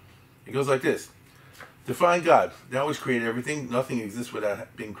 It goes like this. Define God. That which created everything. Nothing exists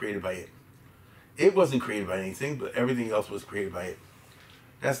without being created by it. It wasn't created by anything, but everything else was created by it.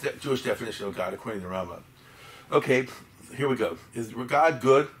 That's the Jewish definition of God according to the Rambam. Okay, here we go. Is God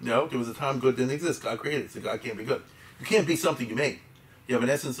good? No, there was a time good didn't exist. God created it, so God can't be good. You can't be something you made. You have an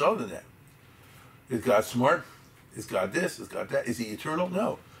essence other than that. Is God smart? Is God this? Is God that? Is he eternal?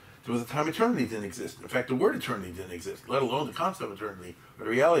 No. There was a time eternity didn't exist. In fact, the word eternity didn't exist, let alone the concept of eternity or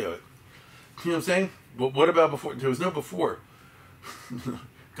the reality of it. You know what I'm saying? But what about before? There was no before.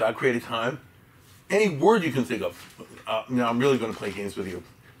 God created time. Any word you can think of. Now, I'm really going to play games with you.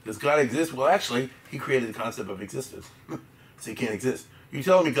 Does God exist? Well, actually, he created the concept of existence. So he can't exist. You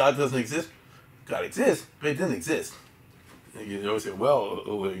telling me God doesn't exist? God exists, but it didn't exist. You always say, well,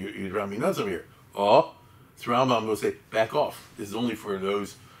 you're driving me nuts over here. Oh, so Rambam will say, back off. This is only for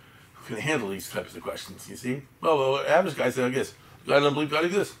those who can handle these types of questions, you see? Well, the average guy said, I guess, God doesn't believe God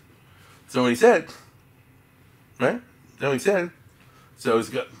exists. So what he said, right? That's what he said. So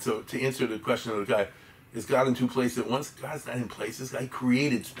to answer the question of the guy, is God in two places at once? God's not in places. God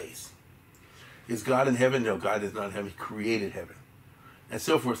created space. Is God in heaven? No, God is not in heaven. He created heaven. And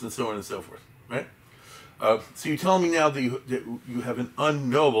so forth and so on and so forth, right? So you're telling me now that you have an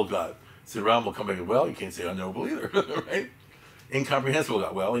unknowable God. So Ram will come back and, well, you can't say unknowable either, right? Incomprehensible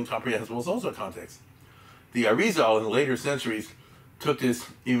God. Well, incomprehensible is also a context. The Arizal in the later centuries took this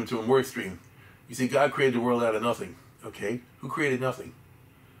even to a more extreme. You see, God created the world out of nothing. Okay, who created nothing?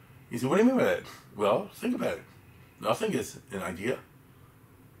 You say, what do you mean by that? Well, think about it. Nothing is an idea.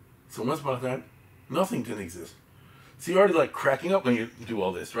 So once upon a time, nothing didn't exist. So you're already like cracking up when you do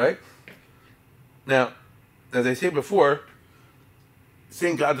all this, right? Now, as I said before,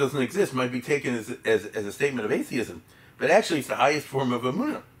 saying God doesn't exist might be taken as a statement of atheism, but actually it's the highest form of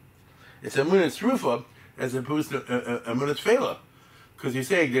emunah. It's emunah tzrufa as opposed to emunah tefela, because you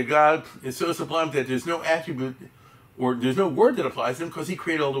say that God is so sublime that there's no attribute or there's no word that applies to him because he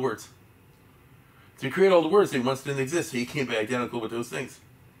created all the words. To create all the words, they once didn't exist, so he can't be identical with those things.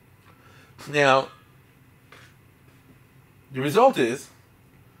 Now, the result is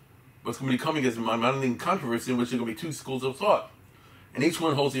what's going to be coming as a Maimonidean controversy in which there are going to be two schools of thought. And each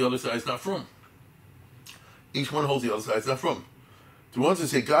one holds the other side's not from. Each one holds the other side's not from. The ones who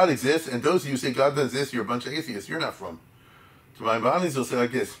say God exists, and those of you who say God doesn't exist, you're a bunch of atheists. You're not from. To Maimonides, they'll say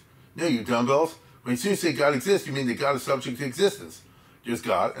like this. No, you dumbbells. When you say God exists, you mean that God is subject to existence. There's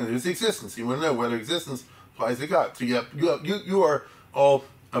God and there's existence. You want to know whether existence applies to God. So you are all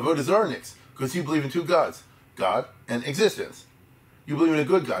avodah zarniks because you believe in two gods, God and existence. You believe in a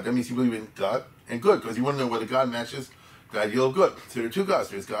good God. That means you believe in God and good because you want to know whether God matches the ideal of good. So there are two gods.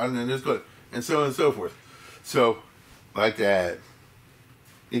 There's God and then there's good, and so on and so forth. So, like that,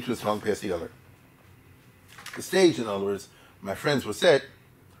 each was hung past the other. The stage, in other words, my friends, was set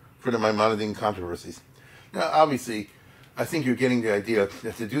for the Maimonidean controversies. Now, obviously, I think you're getting the idea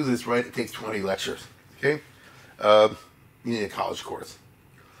that to do this right, it takes 20 lectures, okay? You need a college course.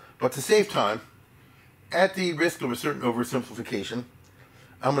 But to save time, at the risk of a certain oversimplification,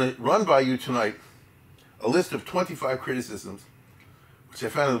 I'm going to run by you tonight a list of 25 criticisms, which I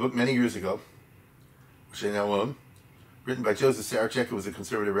found in a book many years ago, which I now own, written by Joseph Sarachek, who was a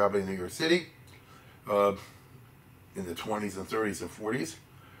conservative rabbi in New York City in the 20s and 30s and 40s.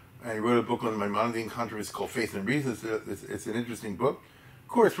 And he wrote a book on Maimonidean controversy called Faith and Reason. It's an interesting book. Of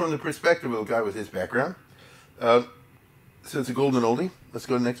course, from the perspective of a guy with his background. So it's a golden oldie. Let's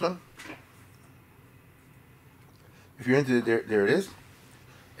go to the next one. If you're into it, there it is.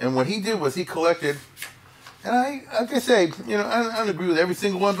 And what he did was he collected, and like I say, you know, I don't agree with every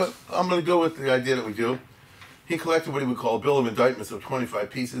single one, but I'm going to go with the idea that we do. He collected what he would call a bill of indictments of 25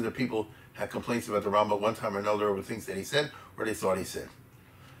 pieces that people had complaints about the Rambam one time or another over things that he said or they thought he said.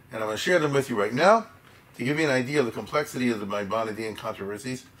 And I'm going to share them with you right now to give you an idea of the complexity of the Maimonidean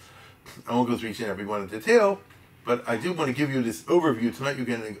controversies. I won't go through each and every one in detail, but I do want to give you this overview. Tonight you're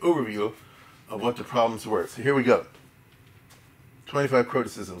getting an overview of what the problems were. So here we go. 25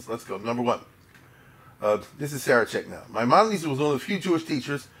 criticisms. Let's go. Number one. This is Sarachek now. Maimonides was one of the few Jewish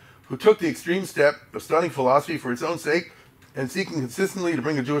teachers who took the extreme step of studying philosophy for its own sake and seeking consistently to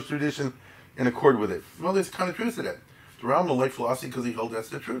bring a Jewish tradition in accord with it. Well, there's kind of truth to that. The Rambam liked philosophy because he held that's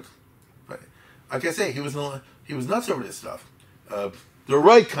the truth. But, like I say, he was nuts over this stuff. The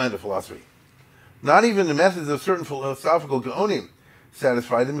right kind of philosophy. Not even the methods of certain philosophical Gaonim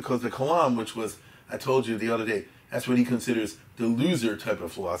satisfied him because the Kalam, which was, I told you the other day, that's what he considers the loser type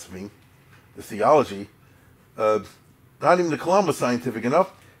of philosophy, the theology. Not even the Kalam was scientific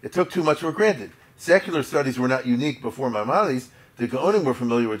enough. It took too much for granted. Secular studies were not unique before Maimonides. The Gaonim were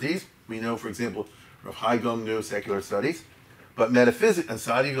familiar with these. We know, for example, Rav Hai Gong knew secular studies. but metaphysical, and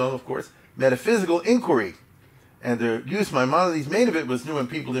Sadi, of course, metaphysical inquiry. And the use Maimonides made of it was new and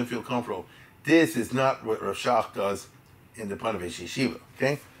people didn't feel comfortable. This is not what Rav Shach does in the Controversies yeshiva.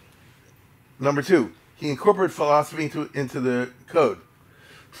 Okay. Number 2, he incorporated philosophy into the code.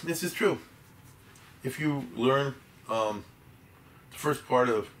 This is true. If you learn the first part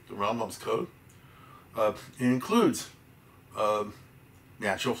of the Rambam's code, it includes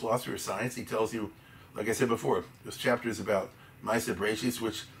natural philosophy or science. He tells you, like I said before, this chapter is about Maisa Bereshis,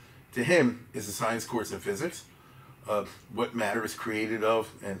 which to him is a science course in physics. What matter is created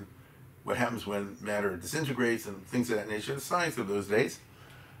of and what happens when matter disintegrates and things of that nature, the science of those days.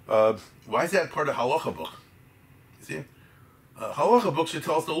 Why is that part of halacha book? You see? Halacha book should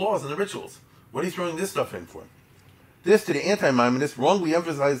tell us the laws and the rituals. What are you throwing this stuff in for? This, to the anti-Maimonists, wrongly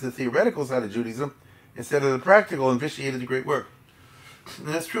emphasized the theoretical side of Judaism instead of the practical and vitiated the great work. And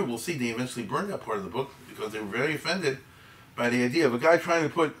that's true. We'll see they eventually burned that part of the book because they were very offended by the idea of a guy trying to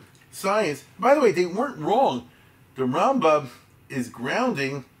put science. By the way, they weren't wrong. The Rambam is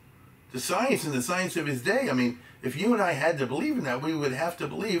grounding the science in the science of his day. I mean, if you and I had to believe in that, we would have to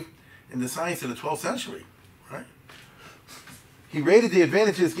believe in the science of the 12th century, right? He rated the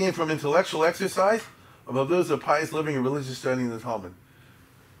advantages gained from intellectual exercise above those of pious living and religious study in the Talmud.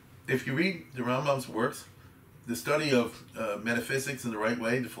 If you read the Rambam's works, the study of metaphysics in the right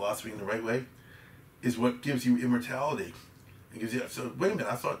way, the philosophy in the right way, is what gives you immortality. It gives you. So wait a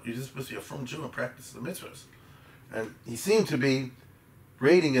minute, I thought you're just supposed to be a firm Jew and practice the mitzvahs. And he seemed to be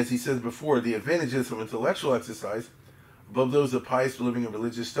rating, as he says before, the advantages of intellectual exercise above those of pious living and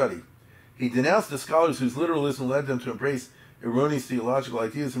religious study. He denounced the scholars whose literalism led them to embrace erroneous theological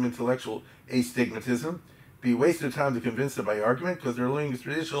ideas of intellectual astigmatism, be a waste of time to convince them by argument because their learning is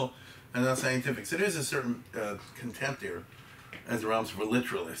traditional and not scientific. So there's a certain contempt there, as the Rambam's for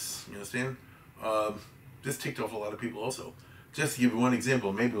literalists. You understand? This ticked off a lot of people also. Just to give you one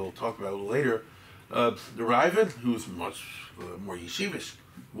example, maybe we'll talk about it a little later. The Raden, who's much more yeshivish,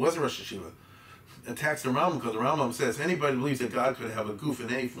 was a Rosh Yeshiva, attacks the Rambam because the Rambam says anybody believes that God could have a goof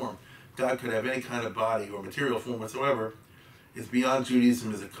in any form, God could have any kind of body or material form whatsoever, is beyond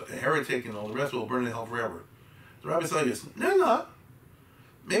Judaism, is a heretic, and all the rest will burn in hell forever. The Rabbi said this, no, not.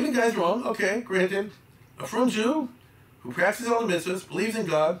 Maybe the guy's wrong, okay, granted. A firm Jew who practices all the mitzvahs, believes in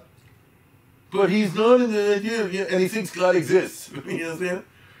God, but he's not in the idea, and he thinks God exists. You understand?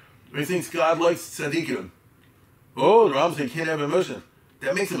 Or he thinks God likes tzaddikim. Oh, the Rambam said he can't have emotion.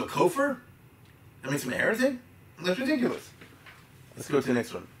 That makes him a kofar? That makes him a heretic? That's ridiculous. Let's go to the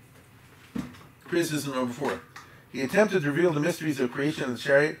next one. Criticism number 4. He attempted to reveal the mysteries of creation and the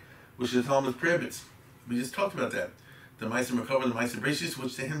chariot, which the Talmud prohibits. We just talked about that. The Maisa Merkava and the Maisa Bereshis,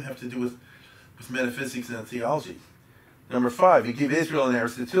 which to him have to do with metaphysics and theology. Number 5, he gave Israel an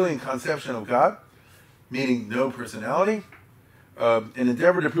Aristotelian conception of God, meaning no personality, an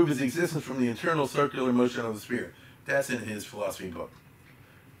endeavor to prove his existence from the internal circular motion of the Spirit. That's in his philosophy book.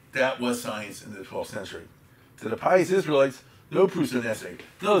 That was science in the 12th century. To the pious Israelites, no proofs are necessary.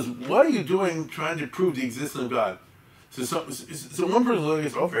 Notice, what are you doing trying to prove the existence of God? So one person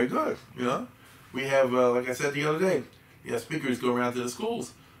looks, oh, very good. You know, we have, like I said the other day, you have speakers go around to the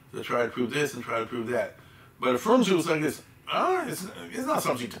schools to try to prove this and try to prove that. But a firm Jew is like this, it's not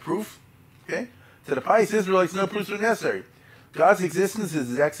subject to proof. Okay? To the pious Israelites, no proofs are necessary. God's existence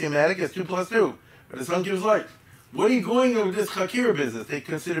is as axiomatic as 2 plus 2, or the sun gives light. What are you going over this Hakira business? They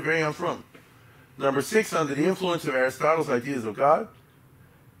consider very unfrom. Number 6, under the influence of Aristotle's ideas of God,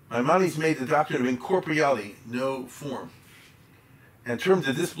 Maimonides made the doctrine of incorporeality, no form, and termed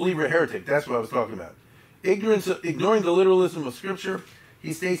the disbeliever a heretic. That's what I was talking about. Ignoring the literalism of Scripture,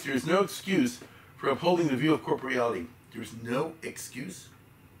 he states there is no excuse for upholding the view of corporeality. There's no excuse?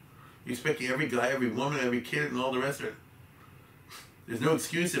 You expect every guy, every woman, every kid, and all the rest of it. There's no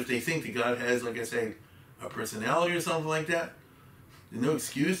excuse if they think that God has, like I say, a personality or something like that. There's no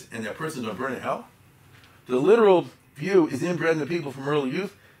excuse, and that person's going to burn in hell. The literal view is inbred in the people from early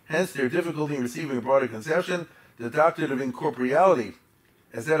youth, hence their difficulty in receiving a broader conception. The doctrine of incorporeality,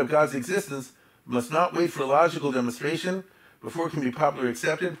 as that of God's existence, must not wait for logical demonstration before it can be popularly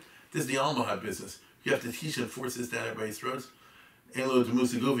accepted. This is the Almohad business. You have to teach and force this down everybody's throats.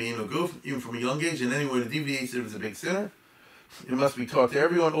 Even from a young age, and anyone who deviates it is a big sinner. It must be taught to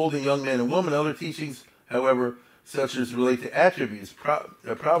everyone, old and young, man and woman. Other teachings, however, such as relate to attributes,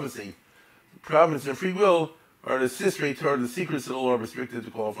 prophecy, providence, and free will, are to assist toward the secrets of the law restricted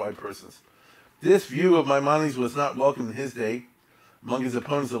to qualified persons. This view of Maimonides was not welcome in his day among his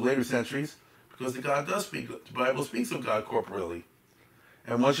opponents of later centuries, because the Bible speaks of God corporeally,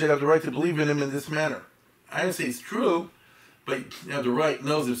 and one should have the right to believe in him in this manner. I didn't say it's true, but you have the right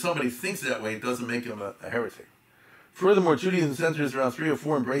knows if somebody thinks that way, it doesn't make him a heretic. Furthermore, Judaism centers around 3 or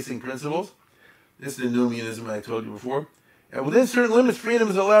 4 embracing principles. This is the Numianism I told you before. And within certain limits, freedom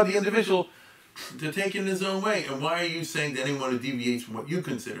is allowed the individual to take in his own way. And why are you saying that anyone who deviates from what you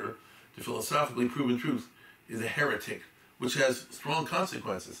consider the philosophically proven truth is a heretic, which has strong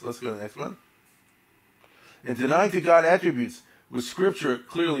consequences? Let's go to the next one. And denying to God attributes which Scripture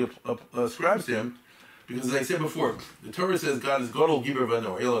clearly ascribes to him, because as I said before, the Torah says God is Gadol Gibar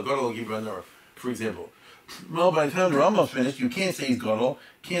Vanor, Ela Gadol Gibar Vanor, for example. Well, by the time the Rambam's finished, you can't say he's Gadol,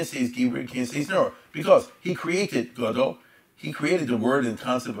 can't say he's Gibar, can't say he's Nor, because he created Gadol, he created the word and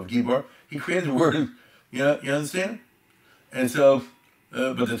concept of Gibar, he created the word, you understand? And so,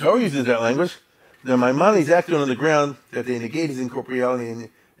 but the Torah uses that language. The Maimonides acted on the ground that they negate his incorporeality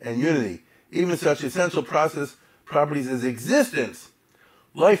and unity, even such essential properties as existence,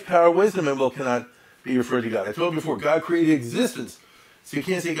 life, power, wisdom, and will cannot be referred to God. I told you before, God created existence, so you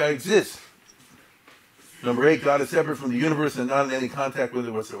can't say God exists. Number 8, God is separate from the universe and not in any contact with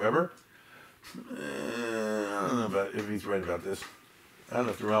it whatsoever. I don't know about if he's right about this. I don't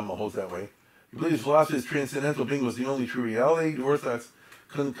know if the Rambam holds that way. He believes philosophy's transcendental being was the only true reality. The Orthodox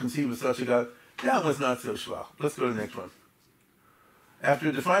couldn't conceive of such a God. That was not so schwach. Let's go to the next one.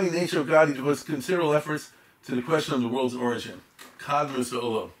 After defining the nature of God, he devotes considerable efforts to the question of the world's origin. Kadmus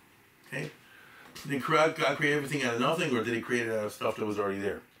Olam. Okay? Did God create everything out of nothing, or did he create it out of stuff that was already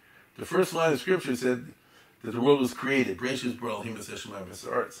there? The first line of Scripture said that the world was created. Gracious Bral, Himas Hashem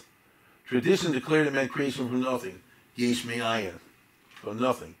Arts. Tradition declared it meant creation from nothing. Yesh Me'ayin. From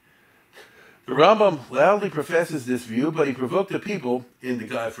nothing. The Rambam loudly professes this view, but he provoked the people in the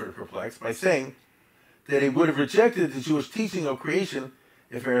Guide for the Perplexed by saying that he would have rejected the Jewish teaching of creation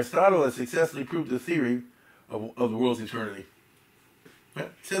if Aristotle had successfully proved the theory of the world's eternity.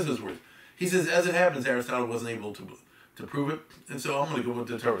 Right? He says those words. He says, as it happens, Aristotle wasn't able to prove it, and so I'm going to go with what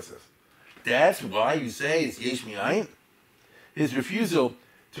the Torah says. That's why you say it's Yesh Me'ayin. His refusal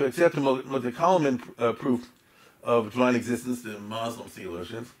to accept the Multi-Kalaman proof of divine existence, the Muslim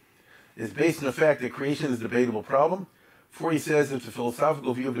theologians, is based on the fact that creation is a debatable problem. For he says, if the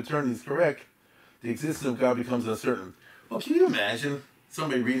philosophical view of eternity is correct, the existence of God becomes uncertain. Well, can you imagine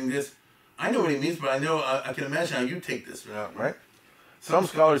somebody reading this? I know what he means, but I can imagine how you take this, right? Some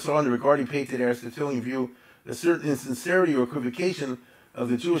scholars saw in the regarding painted Aristotelian view a certain insincerity or equivocation of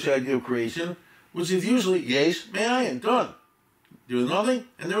the Jewish idea of creation, which is usually Yesh Me'ayin, done. There was nothing,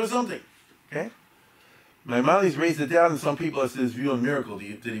 and there was something. Okay? Maimonides raised a doubt in some people as to his view on miracles.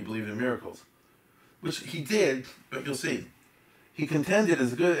 Did he believe in miracles? Which he did, but you'll see. He contended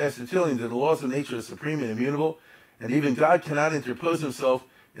as a good Aristotelian that the laws of nature are supreme and immutable, and even God cannot interpose himself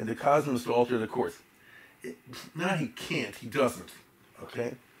in the cosmos to alter the course. Not he can't, he doesn't.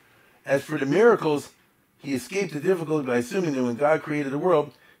 Okay? As for the miracles, he escaped the difficulty by assuming that when God created the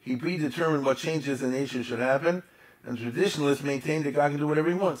world, he predetermined what changes in nature should happen, and traditionalists maintained that God can do whatever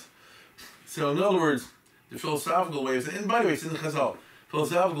he wants. So in other words, the philosophical way and by the way, it's in the Chazal,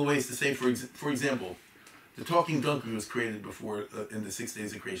 philosophical ways to say, for example, the talking donkey was created before in the 6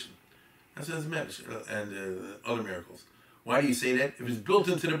 days of creation. That's what it's meant, and other miracles. Why do you say that? If it's built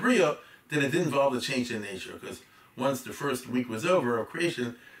into the Bria, then it didn't involve a change in nature, because once the first week was over of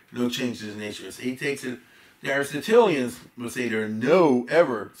creation, no changes in nature. So he takes it. The Aristotelians will say there are no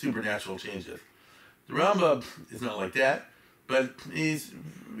ever supernatural changes. The Rambam is not like that, but he's,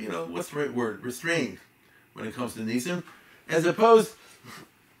 what's the right word? Restrained when it comes to Nisim, as opposed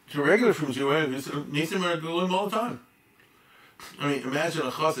to regular from Jew. Nisim are Gulim all the time. I mean, imagine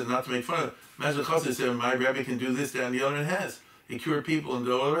a chassid, not to make fun of it, imagine a chassid saying, my rabbi can do this, that, and the other, and has. He cured people and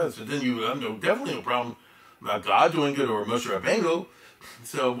all the rest. So then you have definitely no problem about God doing it or Moshe Rabbeinu.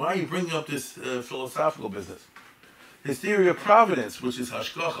 So why are you bringing up this philosophical business? His theory of providence, which is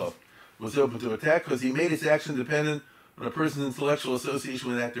hashgacha, was open to attack because he made his action dependent on a person's intellectual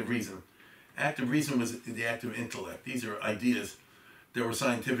association with active reason. Active reason was the active intellect. These are ideas that were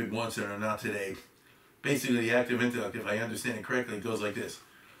scientific once and are not today. Basically, the active intellect, if I understand it correctly, goes like this.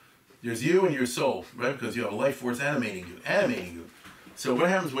 There's you and your soul, right? Because you have a life force animating you. So what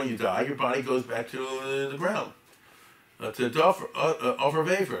happens when you die? Your body goes back to the ground, to offer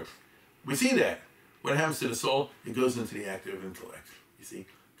vapor. We see that. What happens to the soul? It goes into the active intellect. You see, it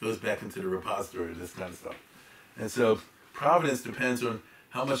goes back into the repository, this kind of stuff. And so providence depends on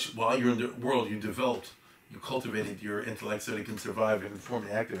how much, while you're in the world, you developed, you cultivated your intellect so that it can survive and form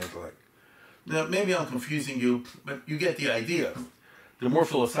the active intellect. Now, maybe I'm confusing you, but you get the idea. The more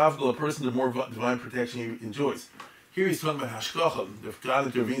philosophical a person, the more divine protection he enjoys. Here he's talking about hashgacha, if God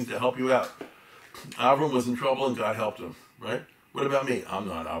intervenes to help you out. Avram was in trouble and God helped him, right? What about me? I'm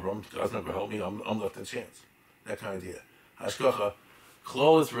not Avram. God's not going to help me. I'm left a chance. That kind of idea. Hashgacha,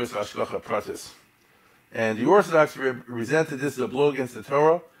 klolis versus hashgacha pratis. And the Orthodox resented this as a blow against the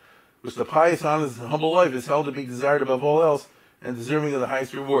Torah, which the pious, honest, and humble life is held to be desired above all else and deserving of the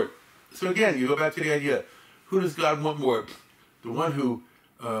highest reward. So again, you go back to the idea, who does God want more? The one who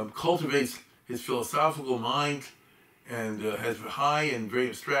cultivates his philosophical mind and has high and very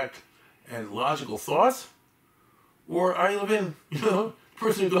abstract and logical thoughts? Or Ari Levin,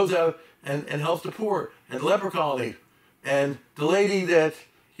 person who goes out and helps the poor, and leper colony, and the lady that,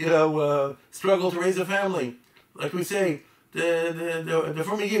 struggled to raise a family. Like we say, the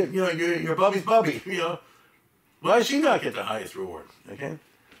for me, your Bubby's Bubby, Why does she not get the highest reward? Okay?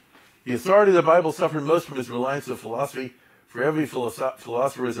 The authority of the Bible suffered most from its reliance on philosophy. For every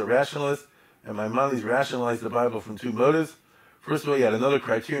philosopher is a rationalist, and Maimonides rationalized the Bible from two motives. First of all, he had another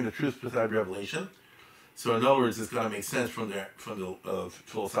criterion of truth beside revelation. So in other words, it's got to make sense from the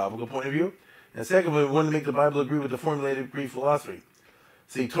philosophical point of view. And secondly, we wanted to make the Bible agree with the formulated Greek philosophy.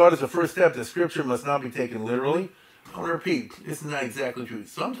 So he taught us the first step that Scripture must not be taken literally. I want to repeat, it's not exactly true.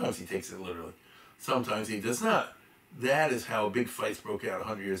 Sometimes he takes it literally. Sometimes he does not. That is how big fights broke out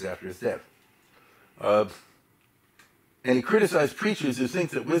 100 years after his death. And he criticized preachers who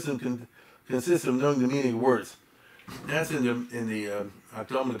think that wisdom consists of knowing the meaning of words. That's in the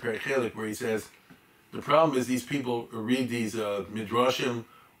Akdam of the Perichelik, where he says, the problem is these people read these midrashim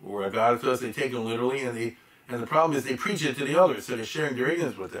or agathos, they take them literally, and the problem is they preach it to the others, so they're sharing their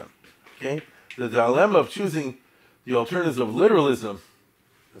ignorance with them. Okay? The dilemma of choosing the alternatives of literalism,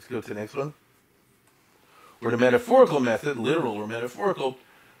 let's go to the next one, or the metaphorical method, literal or metaphorical,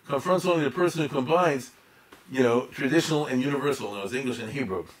 confronts only the person who combines, traditional and universal, knows English and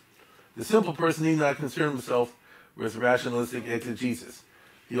Hebrew. The simple person need not concern himself with rationalistic exegesis.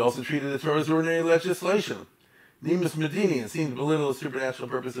 He also treated the Torah as ordinary legislation, Nemus Medini, and seemed to belittle its supernatural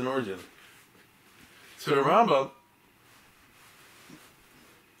purpose and origin. So the Rambam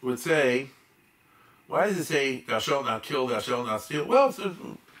would say, why does it say, thou shalt not kill, thou shalt not steal? Well, it's a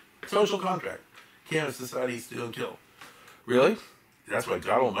social contract. Can't a society steal and kill? Really? That's why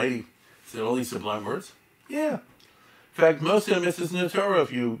God Almighty said all these sublime words? Yeah. In fact, most of them, this is in the Torah,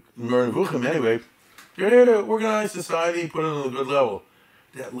 if you learn Vuchim anyway, they're there to organize society, put it on a good level.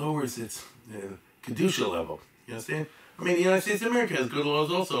 That lowers its Kedusha level. You understand? I mean, the United States of America has good laws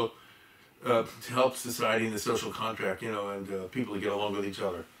also to help society in the social contract, and people to get along with each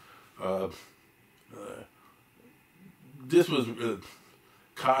other. This was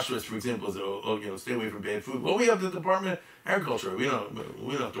kashrus, for example, is stay away from bad food. Well, we have the Department of Agriculture. We don't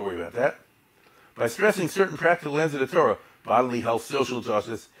have to worry about that. By stressing certain practical ends of the Torah, bodily health, social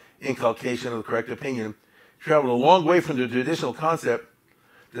justice, inculcation of the correct opinion, traveled a long way from the traditional concept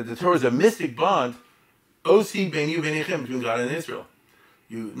that the Torah is a mystic bond, osi beinu benechem, between God and Israel.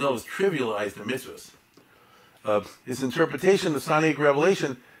 You notice trivialized the mitzvahs. His interpretation of Sinaitic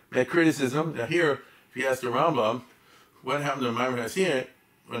revelation met criticism. Now here, if you ask the Rambam, what happened to Maimonidean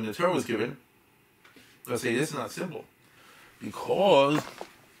when the Torah was given, they'll say this is not simple. Because,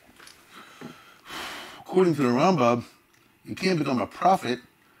 according to the Rambam, you can't become a prophet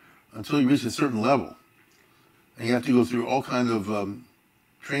until you reach a certain level. And you have to go through all kinds of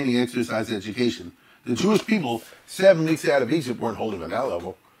training, exercise, education. The Jewish people, 7 weeks out of Egypt, weren't holding on that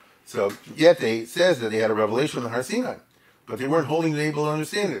level. So, yet they says that they had a revelation on the Har Sinai, but they weren't holding and able to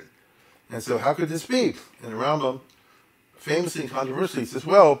understand it. And so, how could this be? And the Rambam, famously and controversially, says,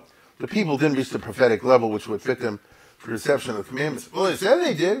 well, the people didn't reach the prophetic level which would fit them for reception of the commandments. Well, they said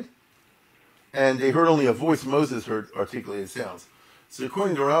they did. And they heard only a voice. Moses heard articulated sounds. So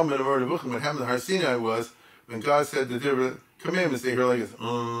according to Rambam and Mordechai, what happened to Har Sinai was, when God said the different commandments, they heard like this,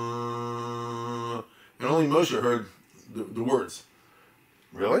 and only Moshe heard the words.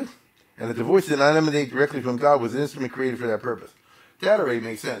 Really? And that the voice did not emanate directly from God was an instrument created for that purpose. That already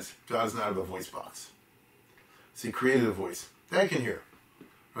makes sense. God is not of a voice box. So he created a voice. That I can hear.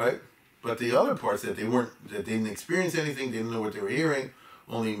 Right? But the other parts that they didn't experience anything, they didn't know what they were hearing,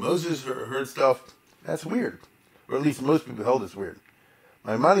 only Moses heard stuff, that's weird. Or at least most people held it's weird.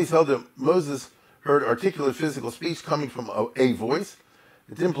 Maimonides held that Moses heard articulate physical speech coming from a voice.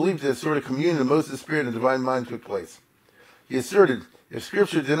 It didn't believe that a sort of communion of Moses' spirit and divine mind took place. He asserted, if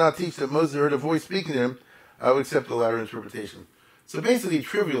Scripture did not teach that Moses heard a voice speaking to him, I would accept the latter interpretation. So basically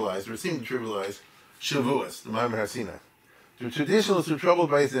trivialized, or seemed to trivialize, Shavuos, the Maimon Har Sinai. The traditionalists were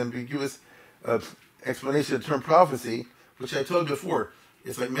troubled by his ambiguous explanation of the term prophecy, which I told before.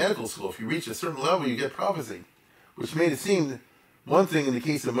 It's like medical school. If you reach a certain level, you get prophecy, which made it seem one thing in the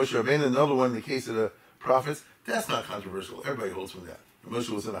case of Moshe Rabbeinu, another one in the case of the prophets. That's not controversial. Everybody holds from that. Moshe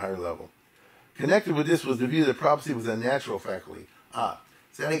was at a higher level. Connected with this was the view that prophecy was a natural faculty. So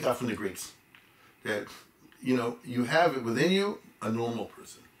that they got from the Greeks. That, you have it within you, a normal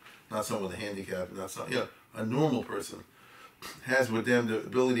person. not someone with a handicap, not some, a normal person has with them the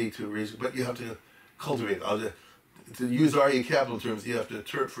ability to reach, but you have to cultivate it. To use RE capital terms, you have to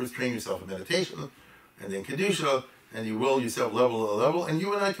first train yourself in meditation, and then Kedusha, and you will yourself level to level, and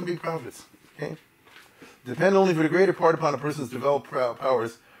you and I can be prophets. Okay? Depend only for the greater part upon a person's developed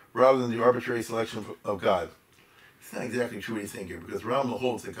powers rather than the arbitrary selection of God. It's not exactly true what he's saying here, because Rambam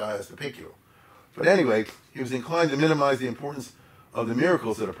holds that God has to pick you. But anyway, he was inclined to minimize the importance of the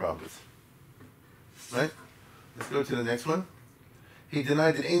miracles of the prophets. Right? Let's go to the next one. He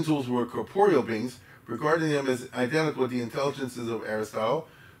denied that angels were corporeal beings, regarding them as identical with the intelligences of Aristotle.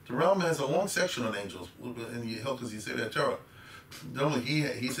 The Rambam has a long section on angels, and he helps us, you say that Torah. Normally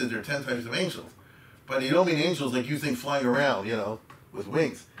he says there are 10 types of angels. But he don't mean angels like you think flying around, with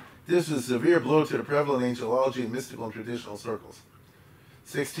wings. This was a severe blow to the prevalent angelology in mystical and traditional circles.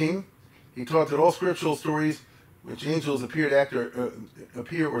 16, he taught that all scriptural stories which angels appear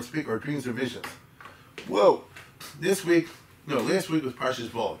or speak are dreams or visions. Whoa! Last week was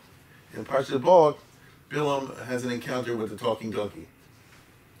Parshas Balak. In Parshas Balak, Bilam has an encounter with the talking donkey.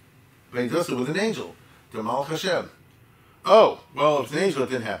 But he does it with an angel, the Malach Hashem. Oh, well, if it's an angel, it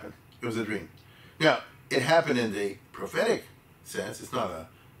didn't happen. It was a dream. Now, it happened in the prophetic sense. It's not a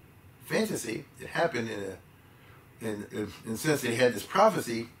fantasy. It happened in the sense that he had this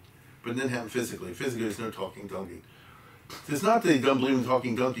prophecy, but it didn't happen physically. Physically, there's no talking donkey. It's not that he doesn't believe in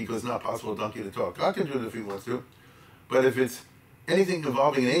talking donkey because it's not possible for a donkey to talk. God can do it if he wants to. But if it's anything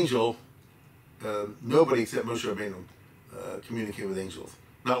involving an angel, nobody except Moshe Rabbeinu communicate with angels.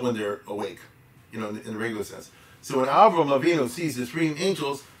 Not when they're awake, in the regular sense. So when Avram Avinu sees the dream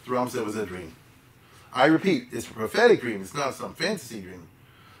angels, the Ram said it was a dream. I repeat, it's a prophetic dream. It's not some fantasy dream.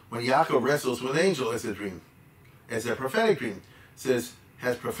 When Yaakov wrestles with an angel, it's a dream. It's a prophetic dream. It says,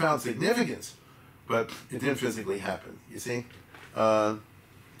 has profound significance, but it didn't physically happen. You see? So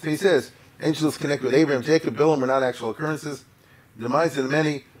he says, angels connect with Abraham, Jacob, Bilam were not actual occurrences. In the minds of the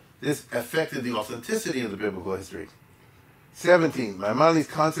many, this affected the authenticity of the biblical history. 17, Maimonides'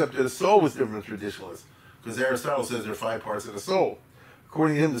 concept of the soul was different from traditionalists, because Aristotle says there are 5 parts of the soul.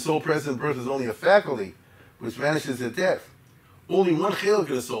 According to him, the soul present at birth is only a faculty which vanishes at death. Only one chelik of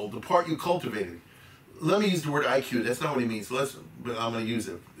the soul, the part you cultivated. Let me use the word IQ. That's not what he means, but I'm going to use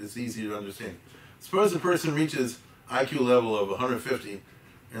it. It's easier to understand. Suppose a person reaches IQ level of 150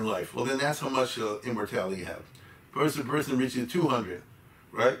 in life. Well, then that's how much immortality you have. Suppose a person reaches 200,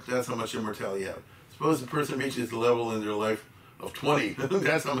 right? That's how much immortality you have. Suppose a person reaches the level in their life of 20.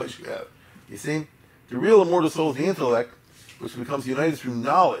 That's how much you have. You see? The real immortal soul is the intellect, which becomes united through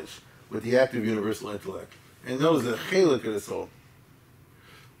knowledge with the active universal intellect. And knows the chelik of the soul.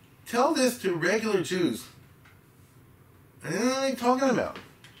 Tell this to regular Jews. And they don't know what they're talking about.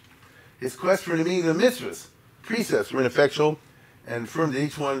 His quest for the meaning of the mitzvahs, precepts, were ineffectual, and affirmed that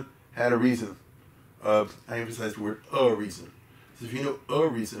each one had a reason. I emphasize the word a reason. So if you know a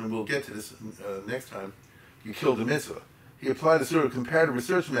reason, and we'll get to this next time, you killed the mitzvah. He applied a sort of comparative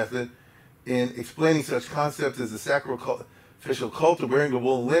research method in explaining such concepts as the sacrificial cult of wearing a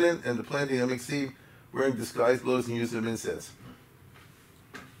wool and linen and the planting of mixed seed, wearing disguised clothes and use of incense.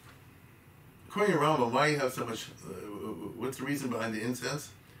 According to Rambam, why you have so much? What's the reason behind the incense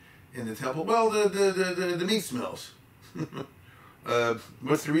in the temple? Well, the meat smells.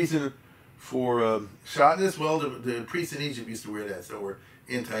 What's the reason for shatnez? Well, the priests in Egypt used to wear that, so we're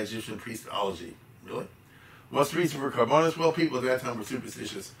anti-Egyptian priestology. Really? What's the reason for karbonos? Well, people at that time were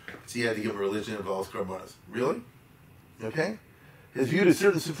superstitious, so you had to give a religion that involves karbonos. Really? Okay? His view that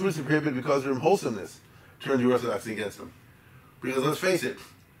certain foods are prohibited because of their unwholesomeness turned the Orthodoxy against him. Because let's face it,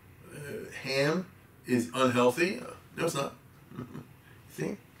 ham is unhealthy. No, it's not.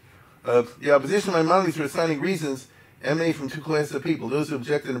 See? The opposition of Maimonides for assigning reasons emanate from 2 classes of people. Those who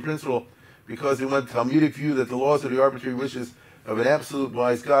objected in principle because they want the Talmudic view that the laws are the arbitrary wishes of an absolute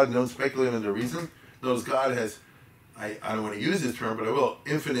wise God and don't speculate on their reason. Notice God has, I don't want to use this term, but I will,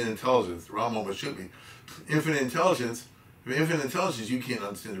 infinite intelligence. The Rambam should be. Infinite intelligence. With infinite intelligence, you can't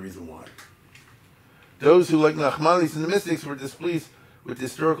understand the reason why. Those who, like Nachmanides and the mystics, were displeased with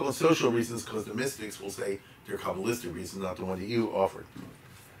historical and social reasons because the mystics will say they're Kabbalistic reasons, not the one that you offered.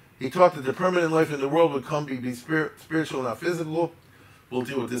 He taught that the permanent life in the world would come to be spiritual, not physical. We'll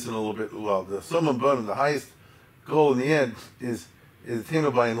deal with this in a little bit. Well, the summum bonum, the highest goal in the end, is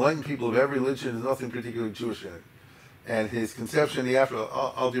attainable by enlightened people of every religion. There's nothing particularly Jewish in it. And his conception of the after,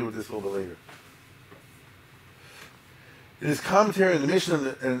 I'll deal with this a little bit later. In his commentary on the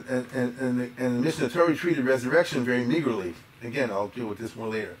Mishnah and the Mishnah Torah treated resurrection very meagerly. Again, I'll deal with this more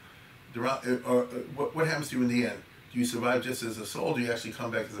later. What happens to you in the end? Do you survive just as a soul, or do you actually come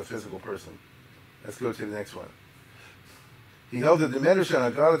back as a physical person? Let's go to the next one. He held that the Medrash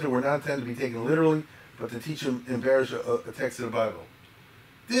and Haggadah were not intended to be taken literally, but to teach and embellish a text of the Bible.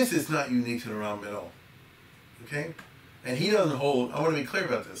 This is not unique to the Rambam at all. Okay? And he doesn't hold, I want to be clear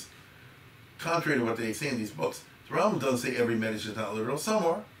about this, contrary to what they say in these books. The Rambam doesn't say every Medrash is not literal. Some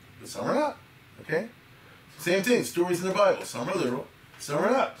are, but some are not. Okay? Same thing, stories in the Bible. Some are literal, some are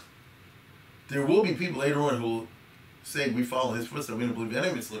not. There will be people later on who will say we follow his footsteps, we don't believe any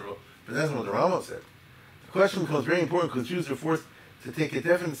of it's literal, but that's not what the Rambam said. The question becomes very important because Jews are forced to take a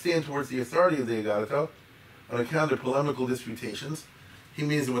definite stand towards the authority of the Haggadah on account of polemical disputations. He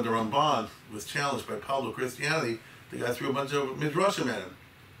means that when the Ramban was challenged by Pablo Christianity, the guy threw a bunch of midrashim at him.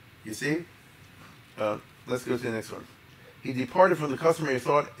 You see? Let's go to the next one. He departed from the customary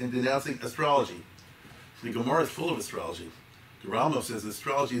thought in denouncing astrology. The Gemara is full of astrology. The Rambam says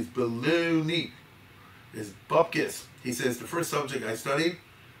astrology is baloney. It's bupkis. He says the first subject I studied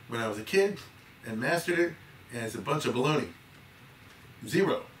when I was a kid and mastered it, and it's a bunch of baloney.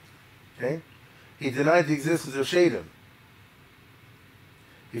 Zero. Okay? He denied the existence of Shadim.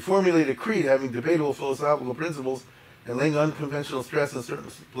 He formulated a creed having debatable philosophical principles and laying unconventional stress on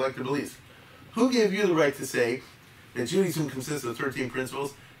certain selected beliefs. Who gave you the right to say that Judaism consists of 13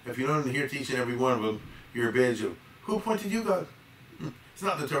 principles? If you don't adhere to each and every one of them, you're a bad Jew. Who appointed you God? It's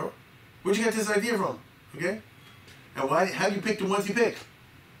not the Torah. Where'd you get this idea from? Okay? And why? How do you pick the ones you pick?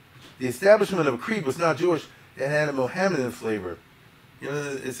 The establishment of a creed was not Jewish. It had a Mohammedan flavor. You know,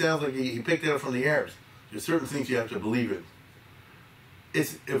 it sounds like he picked it up from the Arabs. There's certain things you have to believe in.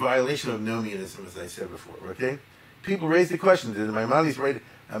 It's a violation of nomianism, as I said before, okay? People raise the question, did the Maimonides write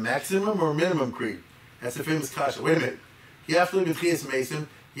a maximum or a minimum creed? That's the famous kasha. Wait a minute. You have to believe in Chias Mason.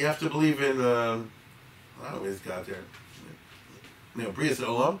 You have to believe in, I don't know what he's got there. You know, Brias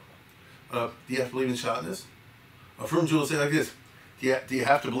Olam. Do you have to believe in Shatnez? A firm Jew will say like this. Do you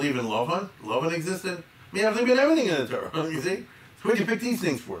have to believe in Lavan? Lavan existed? I mean, you have to believe in everything in the Torah, you see? So what do you pick these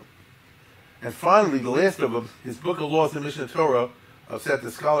things for? And finally, the last of them, his Book of Laws and Mishnah Torah, upset the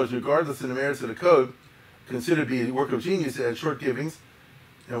scholars, regardless of the merits of the code, considered to be a work of genius that had shortcomings,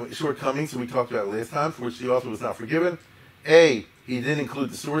 and we talked about it last time, for which the author was not forgiven. A, he didn't include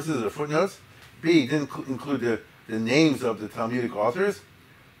the sources or the footnotes. B, he didn't include the names of the Talmudic authors.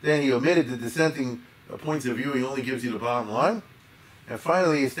 Then he omitted the dissenting points of view. He only gives you the bottom line. And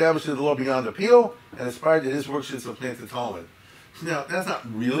finally, he established the law beyond appeal and aspired that his work should supplant the Talmud. Now, that's not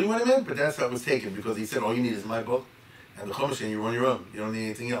really what it meant, but that's how it was taken, because he said, all you need is my book and the Chumash, and you're on your own. You don't need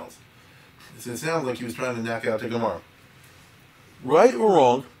anything else. So it sounds like he was trying to knock out the Gemara. Right or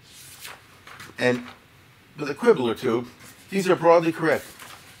wrong, and with a quibble or two, these are broadly correct.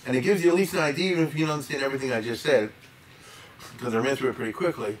 And it gives you at least an idea, even if you don't understand everything I just said, because I ran through it pretty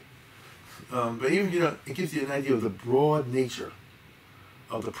quickly. But even if you don't, it gives you an idea of the broad nature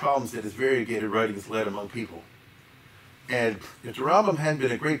of the problems that his variegated writings led among people. And if the Rambam hadn't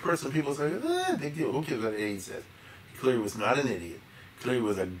been a great person, people say, big deal, who cares what he says? He clearly was not an idiot. Clearly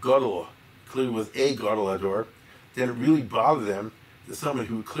was a gadol. Clearly was a gadolador. Then it really bothered them that someone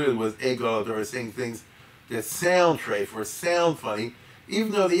who clearly was a gadolador is saying things that sound treif or sound funny,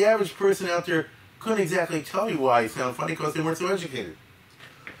 even though the average person out there couldn't exactly tell you why he sounded funny because they weren't so educated.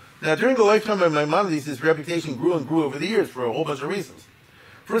 Now, during the lifetime of Maimonides, his reputation grew and grew over the years for a whole bunch of reasons.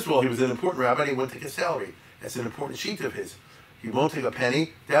 First of all, he was an important rabbi and he wouldn't take a salary. That's an important sheet of his. He won't take a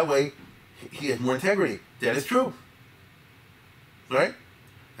penny. That way, he has more integrity. That is true. Right?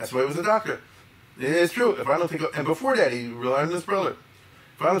 That's why he was a doctor. It is true. If I don't take and before that, he relied on his brother.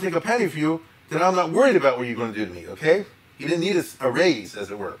 If I don't take a penny for you, then I'm not worried about what you're going to do to me, okay? He didn't need a raise,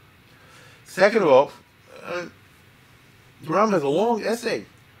 as it were. Second of all, the Rambam has a long essay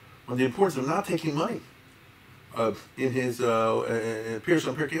on the importance of not taking money in his Pirush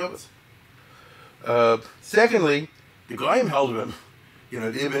on Pirkei Avos. Secondly, the Goyim held of him. You know,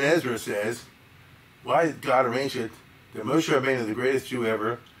 Ibn Ezra says, why did God arrange it that Moshe Rabbeinu, the greatest Jew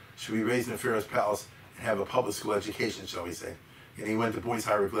ever, should be raised in a Pharaoh's palace and have a public school education, shall we say? And he went to boys'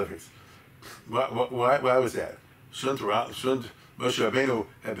 hieroglyphics. Why was that? Shouldn't Moshe Rabbeinu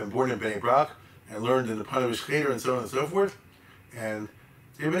have been born in Bnei Brak and learned in the Panavish Cheder and so on and so forth? And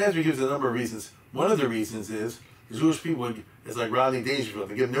Ibn Ezra gives a number of reasons. One of the reasons is the Jewish people, it's like Rodney Dangerfield,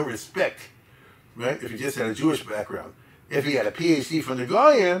 they give no respect, right? If you just had a Jewish background. If he had a PhD from the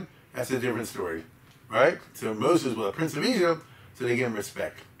Goyim, that's a different story, right? So Moses was a prince of Egypt, so they give him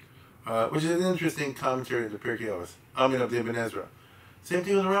respect, which is an interesting commentary of the Pirkei Avos. Of the Ibn Ezra. Same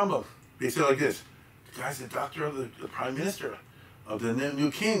thing with the Rambam. They say like this: the guy's the doctor of the prime minister, of the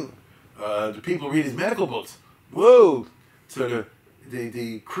new king. The people read his medical books. Whoa! So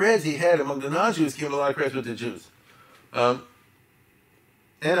the creds he had among the non-Jews gave him a lot of credit with the Jews. And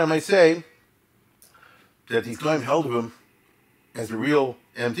I might say that these guys held of him as a real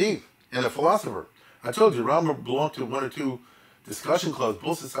MD and a philosopher. I told you, Rambam belonged to one or two discussion clubs,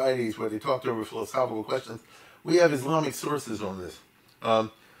 both societies where they talked over philosophical questions. We have Islamic sources on this.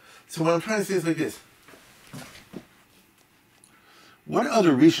 So what I'm trying to say is like this. What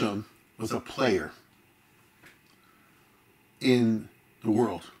other Rishon was a player in the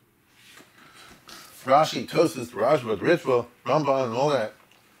world? Rashi, Tosfos, Rashba, Ritva, Ramban, and all that.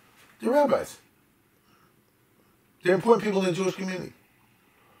 They're rabbis. They're important people in the Jewish community.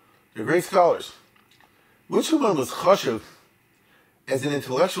 They're great scholars. Which one was chashuv as an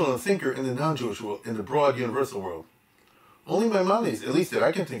intellectual and thinker in the non-Jewish world, in the broad universal world? Only Maimonides, at least that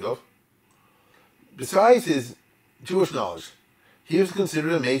I can think of. Besides his Jewish knowledge, he was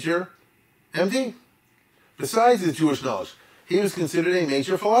considered a major MD. Besides his Jewish knowledge, he was considered a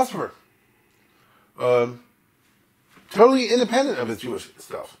major philosopher. Totally independent of his Jewish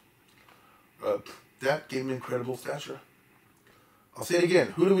stuff. That gave him incredible stature. I'll say it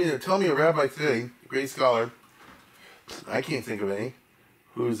again. Who do we know? Tell me a rabbi today, a great scholar, I can't think of any,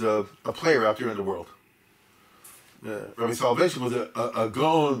 who's a player out there in the world. Rabbi Salvation was a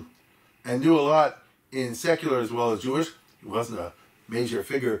Gaon and knew a lot in secular as well as Jewish. He wasn't a major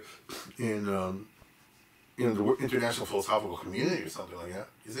figure in the international philosophical community or something like that,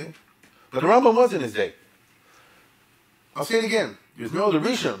 you see? But the Rambam was in his day. I'll say it again. There's no other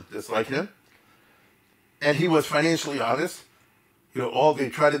Rishon that's like him. And he was financially honest. You know, all they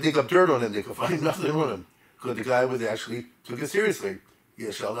tried to dig up dirt on him, they could find nothing on him. Because the guy was actually took it seriously.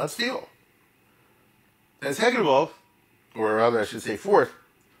 You shall not steal. And second of all, or rather I should say fourth,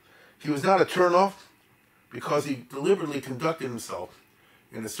 he was not a turnoff because he deliberately conducted himself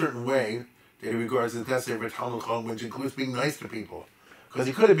in a certain way that he regards as necessary for Talmud Chacham, which includes being nice to people. Because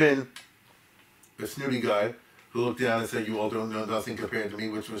he could have been a snooty guy who looked down and said, "You all don't know nothing compared to me,"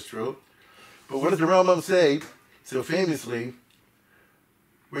 which was true. But what does the Rambam say so famously,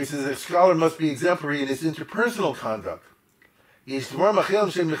 where he says a scholar must be exemplary in his interpersonal conduct? He writes in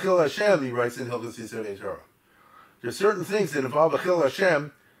Hilchos Yisodei Torah. There's certain things that involve Achil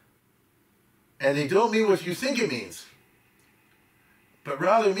Hashem, and they don't mean what you think it means, but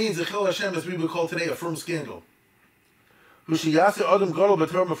rather it means Achil Hashem, as we would call today, a firm scandal.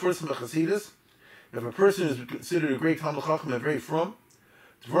 If a person is considered a great Talmud Chacham and very frum,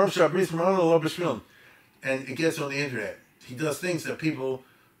 and it gets on the internet, he does things that people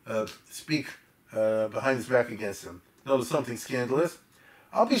speak behind his back against him. Notice something scandalous.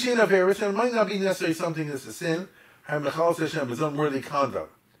 I'll be shame of errors, and it might not be necessarily something that's a sin. Is unworthy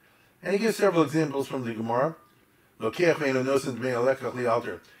conduct. And he gives several examples from the Gemara. If he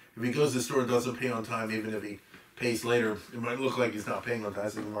goes to the store and doesn't pay on time, even if he pays later, it might look like he's not paying on time.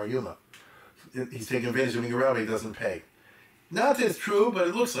 It's the Gemara Yuma. He's taking advantage of being around, he doesn't pay. Not that it's true, but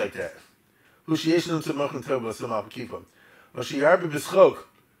it looks like that.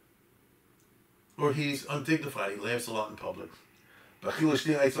 Or he's undignified, he laughs a lot in public.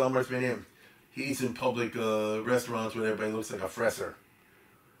 He eats in public restaurants where everybody looks like a fresser.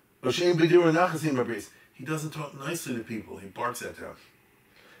 He doesn't talk nicely to people, he barks at them.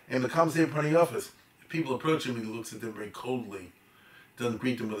 And the conversation in front of the office, if people approach him, he looks at them very coldly, doesn't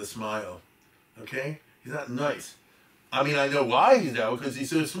greet them with a smile. Okay? He's not nice. I mean, I know why he's out, because he's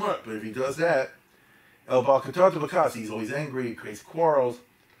so smart, but if he does that, he's always angry, he creates quarrels.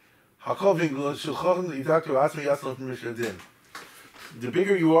 The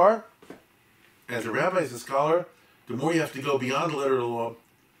bigger you are, as a rabbi, as a scholar, the more you have to go beyond the letter of the law,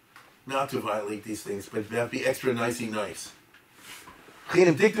 not to violate these things, but you have to be extra nicey nice. Now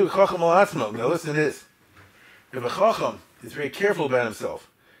listen to this. If a chacham is very careful about himself,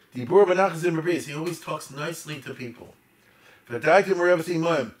 he always talks nicely to people. He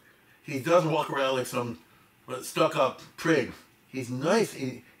doesn't walk around like some stuck-up prig. He's nice.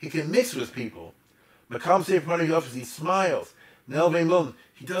 He can mix with people. He smiles. He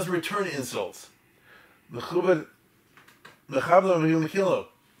doesn't return insults.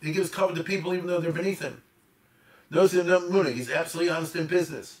 He gives cover to people even though they're beneath him. He's absolutely honest in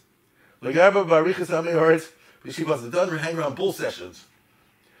business. He doesn't hang around bull sessions.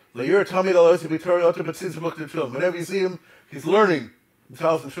 Whenever you see him, he's learning in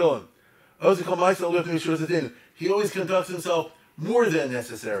Talis and Tefillin. He always conducts himself more than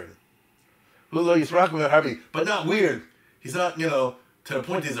necessary. But not weird. He's not, to the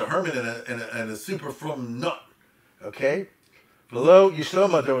point he's a hermit and a super from nut. Okay? Below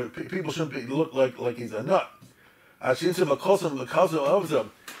Yishloma, people shouldn't look like he's a nut.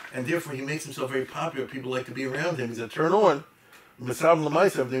 And therefore he makes himself very popular. People like to be around him. He's a turn on. If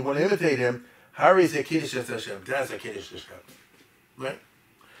they want to imitate him, Hari is a Kiddush Hashem. That's a Kiddush Hashem. Right?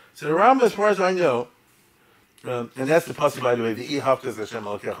 So the Rambam, as far as I know, And that's the pasuk, by the way, the Ihavtas Hashem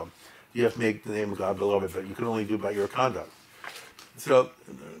Elokechem. You have to make the name of God beloved, but you can only do it by your conduct. So,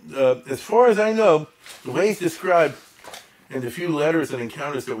 as far as I know, the way it's described in the few letters and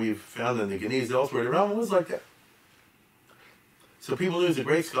encounters that we've found in the Ge'ez elsewhere, the Rambam was like that. So people knew he's a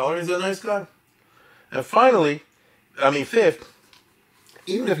great scholar, he's a nice guy. And finally, fifth,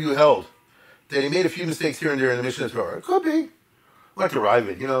 even if you held that he made a few mistakes here and there in the Mishnah Torah, it could be. Like the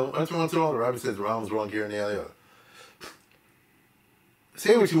Raden, once in a while, the Raden says the Rambam's wrong here and there. The other.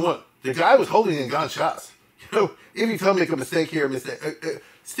 Say what you want. The guy was holding in Gan Shas. If you tell me make a mistake here,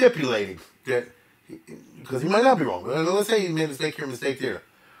 stipulating that, because he might not be wrong, but let's say he made a mistake here, mistake there.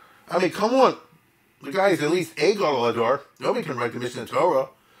 Come on. The guy is at least a Gadol Hador. Nobody can write the Mishnah Torah,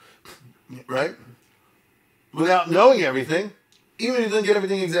 right? Without knowing everything, even if he didn't get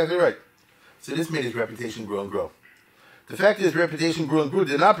everything exactly right. So this made his reputation grow and grow. The fact that his reputation grew and grew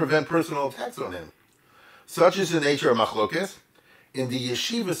did not prevent personal attacks on him. Such is the nature of machlokes in the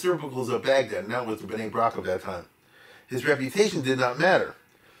yeshiva circles of Baghdad, and that was the Bnei Brak of that time. His reputation did not matter.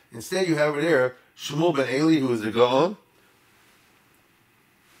 Instead, you have over there Shmuel ben Eli, who was the Gaon.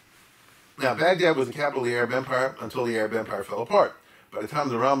 Now, Baghdad was the capital of the Arab Empire until the Arab Empire fell apart. By the time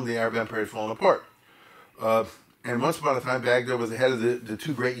of the Rambam, the Arab Empire had fallen apart. And once upon a time, Baghdad was the head of the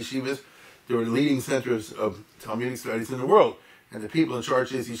two great yeshivas. They were the leading centers of Talmudic studies in the world. And the people in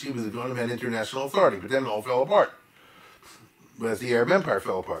charge of these yeshivas had gone and had international authority. But then it all fell apart as the Arab Empire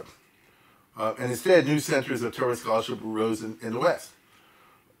fell apart. And instead, new centers of Torah scholarship arose in the West,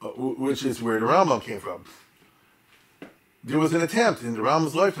 which is where the Rambam came from. There was an attempt in the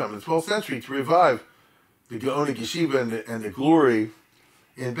Rambam's lifetime, in the 12th century, to revive the Gaonic yeshiva and the glory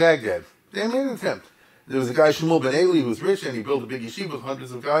in Baghdad. They made an attempt. There was a guy, Shmuel ben Eli, who was rich, and he built a big yeshiva with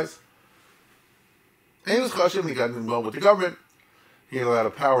hundreds of guys. And he was chashiv, he got involved with the government. He had a lot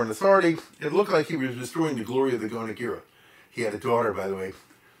of power and authority. It looked like he was restoring the glory of the Gaonic era. He had a daughter, by the way,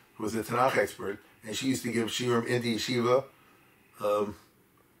 who was a Tanakh expert, and she used to give shiurim in the yeshiva,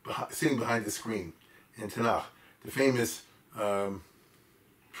 sitting behind the screen in Tanakh. The famous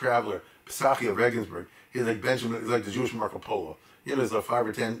traveler, Pesachia of Regensburg, he's like Benjamin, he's like the Jewish Marco Polo. There's like 5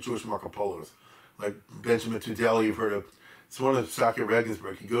 or 10 Jewish Marco Polos. Like Benjamin Tudela, you've heard of. It's one of Pesachia of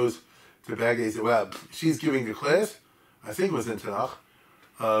Regensburg. He goes to Baghdad, he said, well, she's giving the class, I think it was in Tanakh,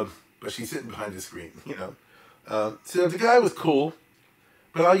 but she's sitting behind the screen, So the guy was cool,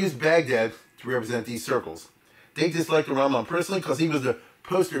 but I'll use Baghdad to represent these circles. They disliked the Rambam personally because he was the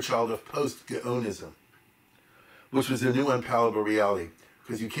poster child of post-Gaonism, which was a new unpalatable reality,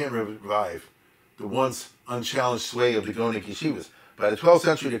 because you can't revive the once unchallenged sway of the Gaonic yeshivas. By the 12th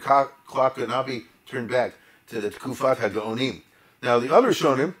century, the clock could not be turned back to the Tkufat HaGaonim. Now, the other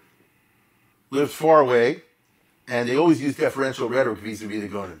Shonim lived far away, and they always used deferential rhetoric vis-a-vis the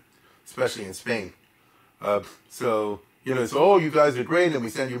Gaonim, especially in Spain. It's, oh, you guys are great, and we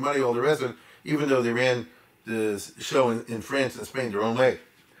send you money, all the rest of it, even though they ran the show in France and Spain their own way.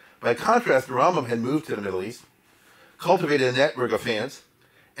 By contrast, the Rambam had moved to the Middle East, cultivated a network of fans,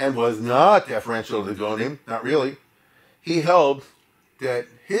 and was not deferential to the Gaonim, not really. He held that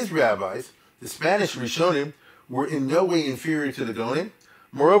his rabbis, the Spanish Rishonim, were in no way inferior to the Gaonim.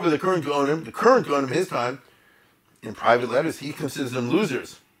 Moreover, the current Gaonim of his time, in private letters, he considers them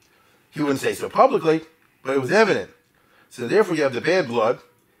losers. He wouldn't say so publicly, but it was evident. So therefore you have the bad blood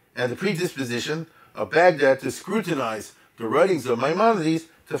and the predisposition of Baghdad to scrutinize the writings of Maimonides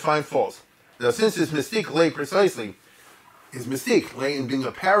to find faults. Now, since his mystique lay in being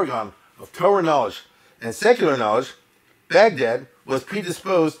a paragon of Torah knowledge and secular knowledge, Baghdad was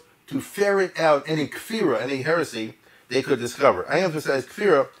predisposed to ferret out any kfira, any heresy they could discover. I emphasize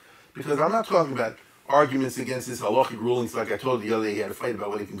kfira because I'm not talking about arguments against his halachic rulings like I told you the other day. He had a fight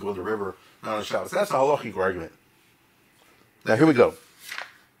about whether he can go in the river, not on Shabbos. That's a halachic argument. Now, here we go.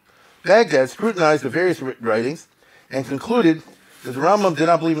 Baghdad scrutinized the various writings and concluded that the Rambam did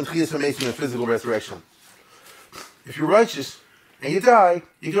not believe in Chiyas HaMesim and physical resurrection. If you're righteous and you die,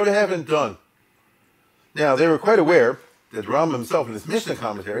 you go to heaven, done. Now, they were quite aware that the Rambam himself in his Mishnah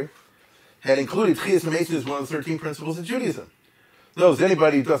commentary had included Chiyas HaMesim as one of the 13 principles of Judaism. Those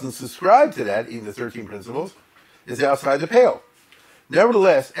anybody who doesn't subscribe to that, even the 13 principles, is outside the pale.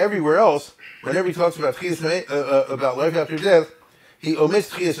 Nevertheless, everywhere else, whenever he talks about about life after death, he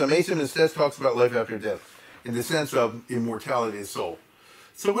omits Chiyas HaMesim and instead talks about life after death, in the sense of immortality of soul.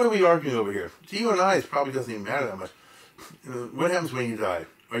 So what are we arguing over here? To you and I, it probably doesn't even matter that much. What happens when you die?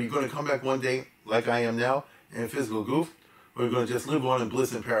 Are you going to come back one day, like I am now, in a physical goof, or are you going to just live on in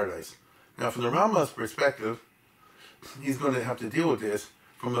bliss in paradise? Now, from the Rambam's perspective, he's going to have to deal with this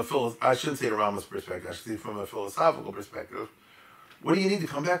from I shouldn't say the Rambam's perspective, I should say from a philosophical perspective. What do you need to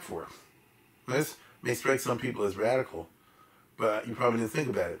come back for? This may strike some people as radical, but you probably didn't think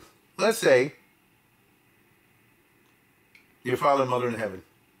about it. Let's say your father and mother in heaven.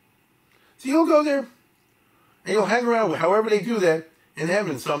 So you'll go there and you'll hang around with however they do that in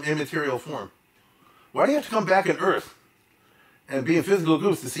heaven in some immaterial form. Why do you have to come back on earth and be in physical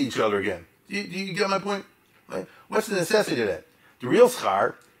groups to see each other again? Do you get my point? Right? What's the necessity of that? The real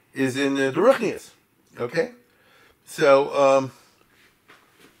schar is in the ruchnius. Okay? So,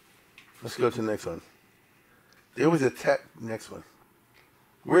 let's go to the next one. There was a next one.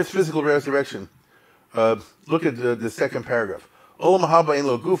 Where's physical resurrection? Look at the second paragraph. All you have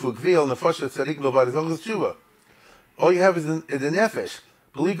is the nefesh.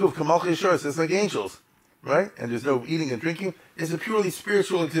 It's like angels, right? And there's no eating and drinking. It's a purely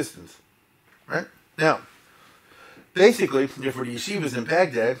spiritual existence, right? Now, basically, for the yeshivas in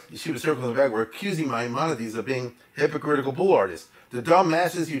Baghdad, yeshiva circles in Baghdad, were accusing Maimonides of being hypocritical bull artists. The dumb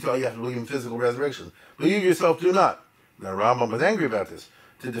masses, you tell you have to believe in physical resurrection, but you yourself do not. Now, Rambam was angry about this.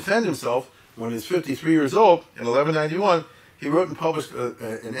 To defend himself, when he was 53 years old, in 1191, he wrote and published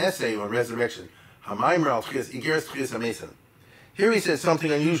an essay on resurrection. Here he says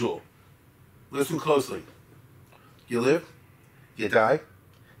something unusual. Listen closely. You live, you die,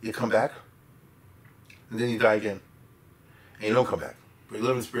 you come back, and then you die again. And you don't come back, but you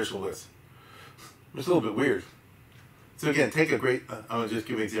live in spiritual bliss. It's a little bit weird. So again, take a great, I'm going to just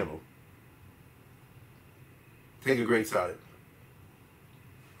give you an example. Take a great side.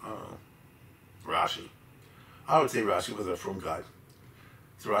 Rashi. I would say Rashi was a frum guy.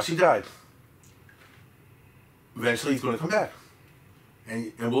 So Rashi died. Eventually he's going to come back.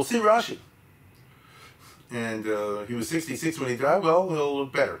 And we'll see Rashi. And he was 66 when he died. Well, he'll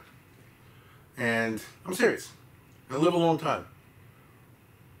look better. And I'm serious. He'll live a long time.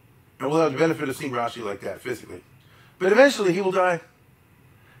 And we'll have the benefit of seeing Rashi like that physically. But eventually he will die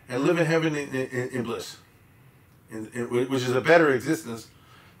and live in heaven in bliss. Which is a better existence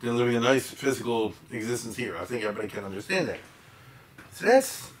than living a nice physical existence here. I think everybody can understand that. So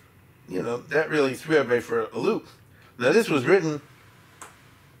that's, that really threw everybody for a loop. Now this was written,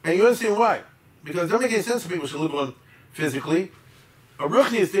 and you understand why. Because it doesn't make any sense for people to live on physically. A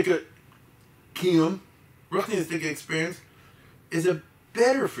ruchniistic kiyum, ruchniistic experience, is a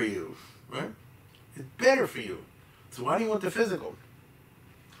better for you, right? It's better for you. So why do you want the physical?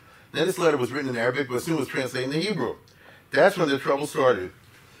 Now this letter was written in Arabic, but soon was translated into Hebrew. That's when the trouble started.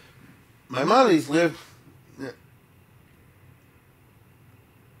 Maimonides lived...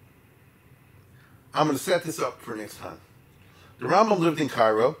 I'm going to set this up for next time. The Rambam lived in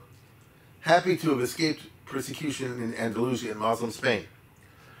Cairo, happy to have escaped persecution in Andalusia and Muslim Spain,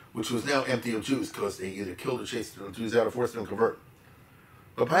 which was now empty of Jews because they either killed or chased the Jews out or forced them to convert.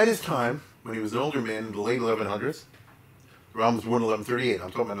 But by this time, when he was an older man in the late 1100s, the Rambam was born in 1138,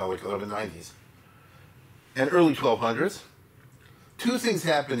 I'm talking about now like 1190s, and early 1200s, two things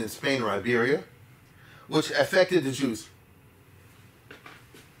happened in Spain or Iberia which affected the Jews.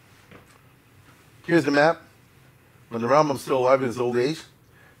 Here's the map. When the Rambam's still alive in his old age,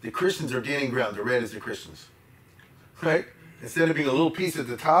 the Christians are gaining ground. The red is the Christians. Right? Instead of being a little piece at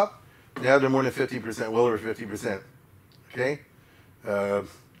the top, now they're more than 50%, well over 50%. Okay?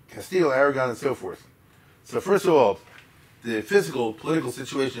 Castile, Aragon, and so forth. So first of all, the physical, political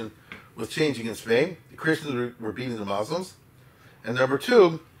situation was changing in Spain. The Christians were beating the Muslims. And number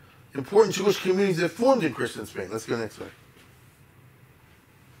two, important Jewish communities that formed in Christian Spain. Let's go next way.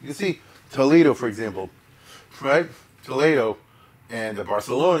 You can see Toledo, for example, right? Toledo and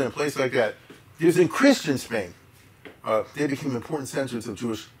Barcelona and places like that. It was in Christian Spain. They became important centers of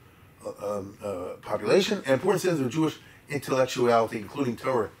Jewish population and important centers of Jewish intellectuality, including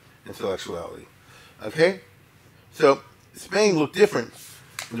Torah intellectuality. Okay? So Spain looked different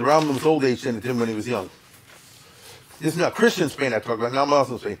in the Rambam's old age than it did when he was young. This is not Christian Spain I talk about, not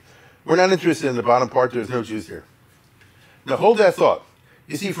Muslim Spain. We're not interested in the bottom part. There's no Jews here. Now hold that thought.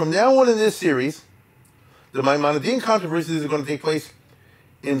 You see, from now on in this series, the Maimonidean controversies are going to take place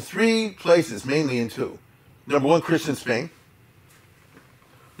in three places, mainly in two. Number one, Christian Spain.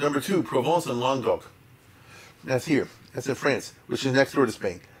 Number two, Provence and Languedoc. That's here. That's in France, which is next door to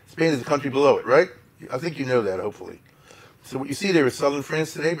Spain. Spain is the country below it, right? I think you know that, hopefully. So what you see there is southern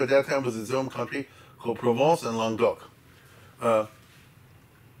France today, but that time was its own country called Provence and Languedoc.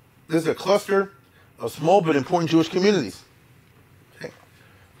 There's a cluster of small but important Jewish communities. Okay.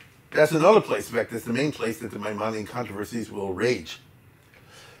 That's another place. In fact, that's the main place that the Maimonidean controversies will rage.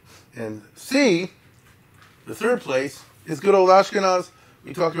 And C, the third place, is good old Ashkenaz.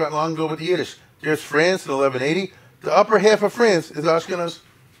 We talked about long ago with the Yiddish. There's France in 1180. The upper half of France is Ashkenaz.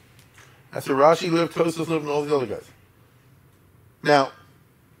 That's where Rashi lived, Tosfos lived, and all the other guys. Now,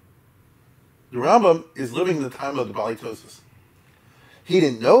 The Rambam is living in the time of the Balitosis. He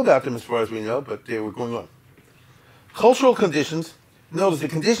didn't know about them as far as we know, but they were going on. Cultural conditions, notice the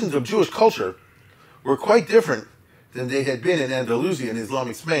conditions of Jewish culture were quite different than they had been in Andalusia in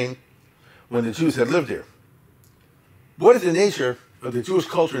Islamic Spain when the Jews had lived there. What is the nature of the Jewish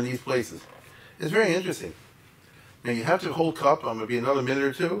culture in these places? It's very interesting. Now you have to hold up. I'm going to be another minute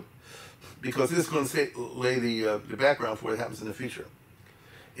or two, because this is going to lay the background for what happens in the future.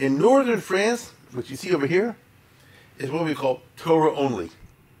 In northern France, what you see over here, is what we call Torah only.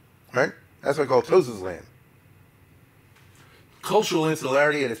 Right? That's what I call Tos's land. Cultural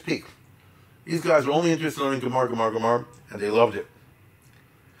insularity at its peak. These guys were only interested in learning Gemara, and they loved it.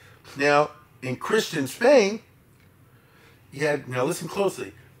 Now, in Christian Spain, you had, now listen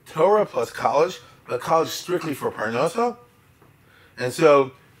closely, Torah plus college, but college strictly for Parnasa. And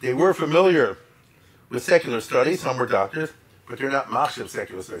so they were familiar with secular studies. Some were doctors, but they're not machshav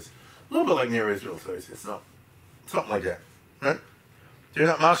secular studies. A little bit like Near Israel studies. It's not something like that, right? They're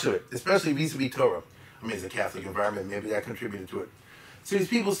not machshav it, especially vis-a-vis Torah. I mean, it's a Catholic environment. Maybe that contributed to it. So these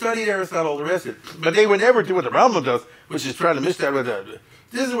people studied Aristotle, all the rest of it. But they would never do what the Rambam does, which is try to mix that with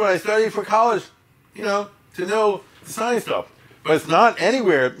this is what I studied for college, you know, to know the science stuff. But it's not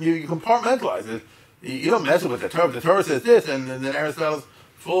anywhere. You compartmentalize it. You don't mess with the Torah. The Torah says this, and then Aristotle's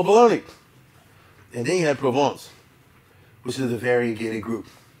full of baloney. And then you had Provence, which is a variegated group.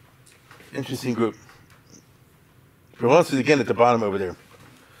 Interesting group. Provence is again at the bottom over there.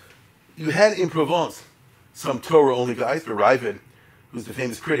 You had in Provence some Torah-only guys. The Raden, who's the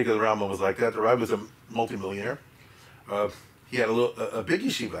famous critic of the Rambam, was like that. The Raden was a multimillionaire. He had a big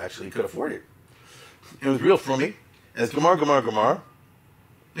yeshiva, actually. He could afford it. It was real for me. And it's Gemara.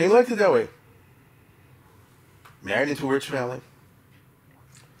 They liked it that way. Married into a rich family.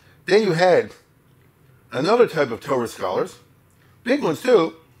 Then you had another type of Torah scholars. Big ones,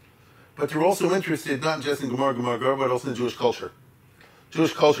 too. But they're also interested not just in Gemara, but also in Jewish culture.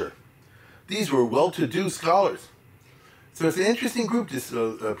 Jewish culture. These were well-to-do scholars. So it's an interesting group, this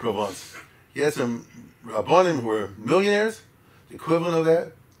Provence. You had some Rabbanim who were millionaires, the equivalent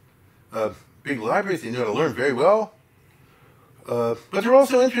of that. Big libraries, they knew how to learn very well. But they're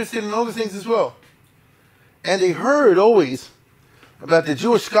also interested in other things as well. And they heard always about the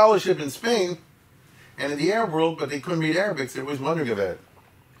Jewish scholarship in Spain and in the Arab world, but they couldn't read Arabic, so they were always wondering about it.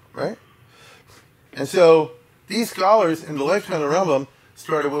 Right? And so these scholars in the lifetime of the Rambam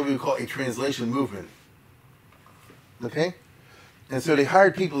started what we would call a translation movement. Okay? And so they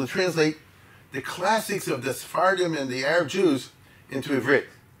hired people to translate the classics of the Sephardim and the Arab Jews into Ivrit.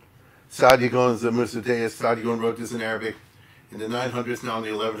 Saadia Gaon's the Mercedes. Saadia Gaon wrote this in Arabic in the 900s, now in the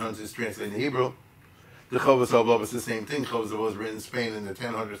 1100s, it's translated in Hebrew. The Chovas HaLevavos is the same thing. Chovas HaLevavos was written in Spain in the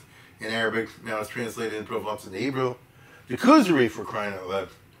 1000s in Arabic. Now it's translated in Provence in the Hebrew. The Kuzari, for crying out loud,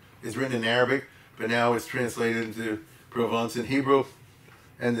 is written in Arabic, but now it's translated into Provence in Hebrew.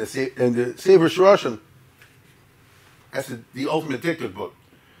 And the Sefer Shirashim, that's the ultimate dictative book.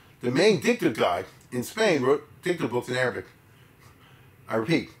 The main dictative guy in Spain wrote dictative books in Arabic. I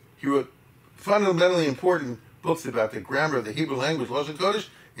repeat, he wrote fundamentally important books about the grammar of the Hebrew language, Lashon Kodesh,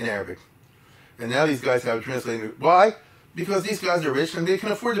 in Arabic. And now these guys have it translated. Why? Because these guys are rich and they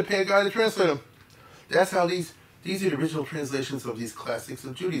can afford to pay a guy to translate them. That's how these are the original translations of these classics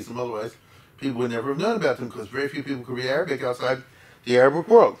of Judaism. Otherwise, people would never have known about them because very few people could read Arabic outside the Arabic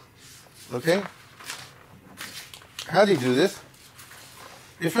world. Okay? How did they do this?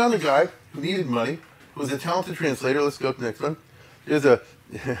 They found a guy who needed money, who was a talented translator. Let's go to the next one. There's a...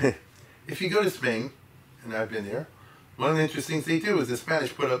 if you go to Spain, and I've been there, one of the interesting things they do is the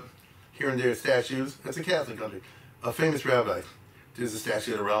Spanish put up here and there statues. That's a Catholic country. A famous rabbi. There's a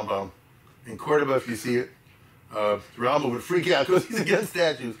statue of the Rambam. In Cordoba, if you see it, the Rambam would freak out because he's against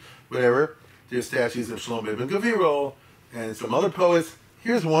statues. Whatever. There's statues of Shlomo ibn Gaviro and some other poets.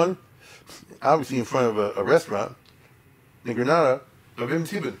 Here's one, obviously in front of a restaurant in Granada, of Ibn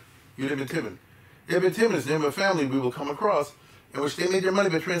Tibbon. Ibn Tibbon. Ibn Tibbon is the name of a family we will come across in which they made their money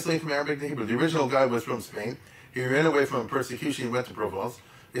by translating from Arabic to Hebrew. The original guy was from Spain. He ran away from persecution. He went to Provence.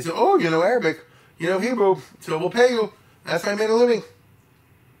 They said, oh, you know Arabic, you know Hebrew, so we'll pay you. That's how he made a living.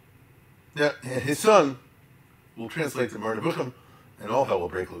 Now, his son will translate the Gemara Nebuchim, and all hell will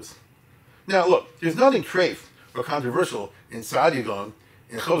break loose. Now, look, there's nothing treif or controversial in Saadia Gaon,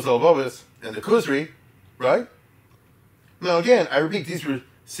 in Chovas HaLevavos, and the Kuzri, right? Now, again, I repeat, these were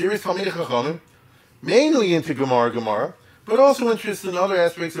serious Talmidei Chachamim, mainly into Gemara, but also interested in other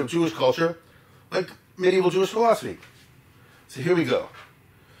aspects of Jewish culture, like medieval Jewish philosophy. So here we go.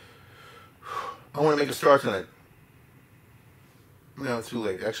 I want to make a start tonight. No, it's too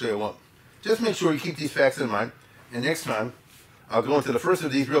late. Actually, I won't. Just make sure you keep these facts in mind, and next time, I'll go into the first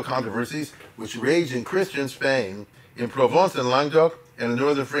of these real controversies, which raged in Christian Spain, in Provence and Languedoc, and in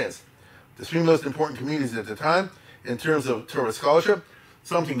northern France. The three most important communities at the time, in terms of Torah scholarship,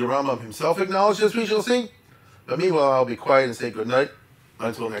 something the Rambam himself acknowledged, as we shall see. But meanwhile, I'll be quiet and say good night.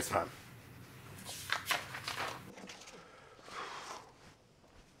 Until next time.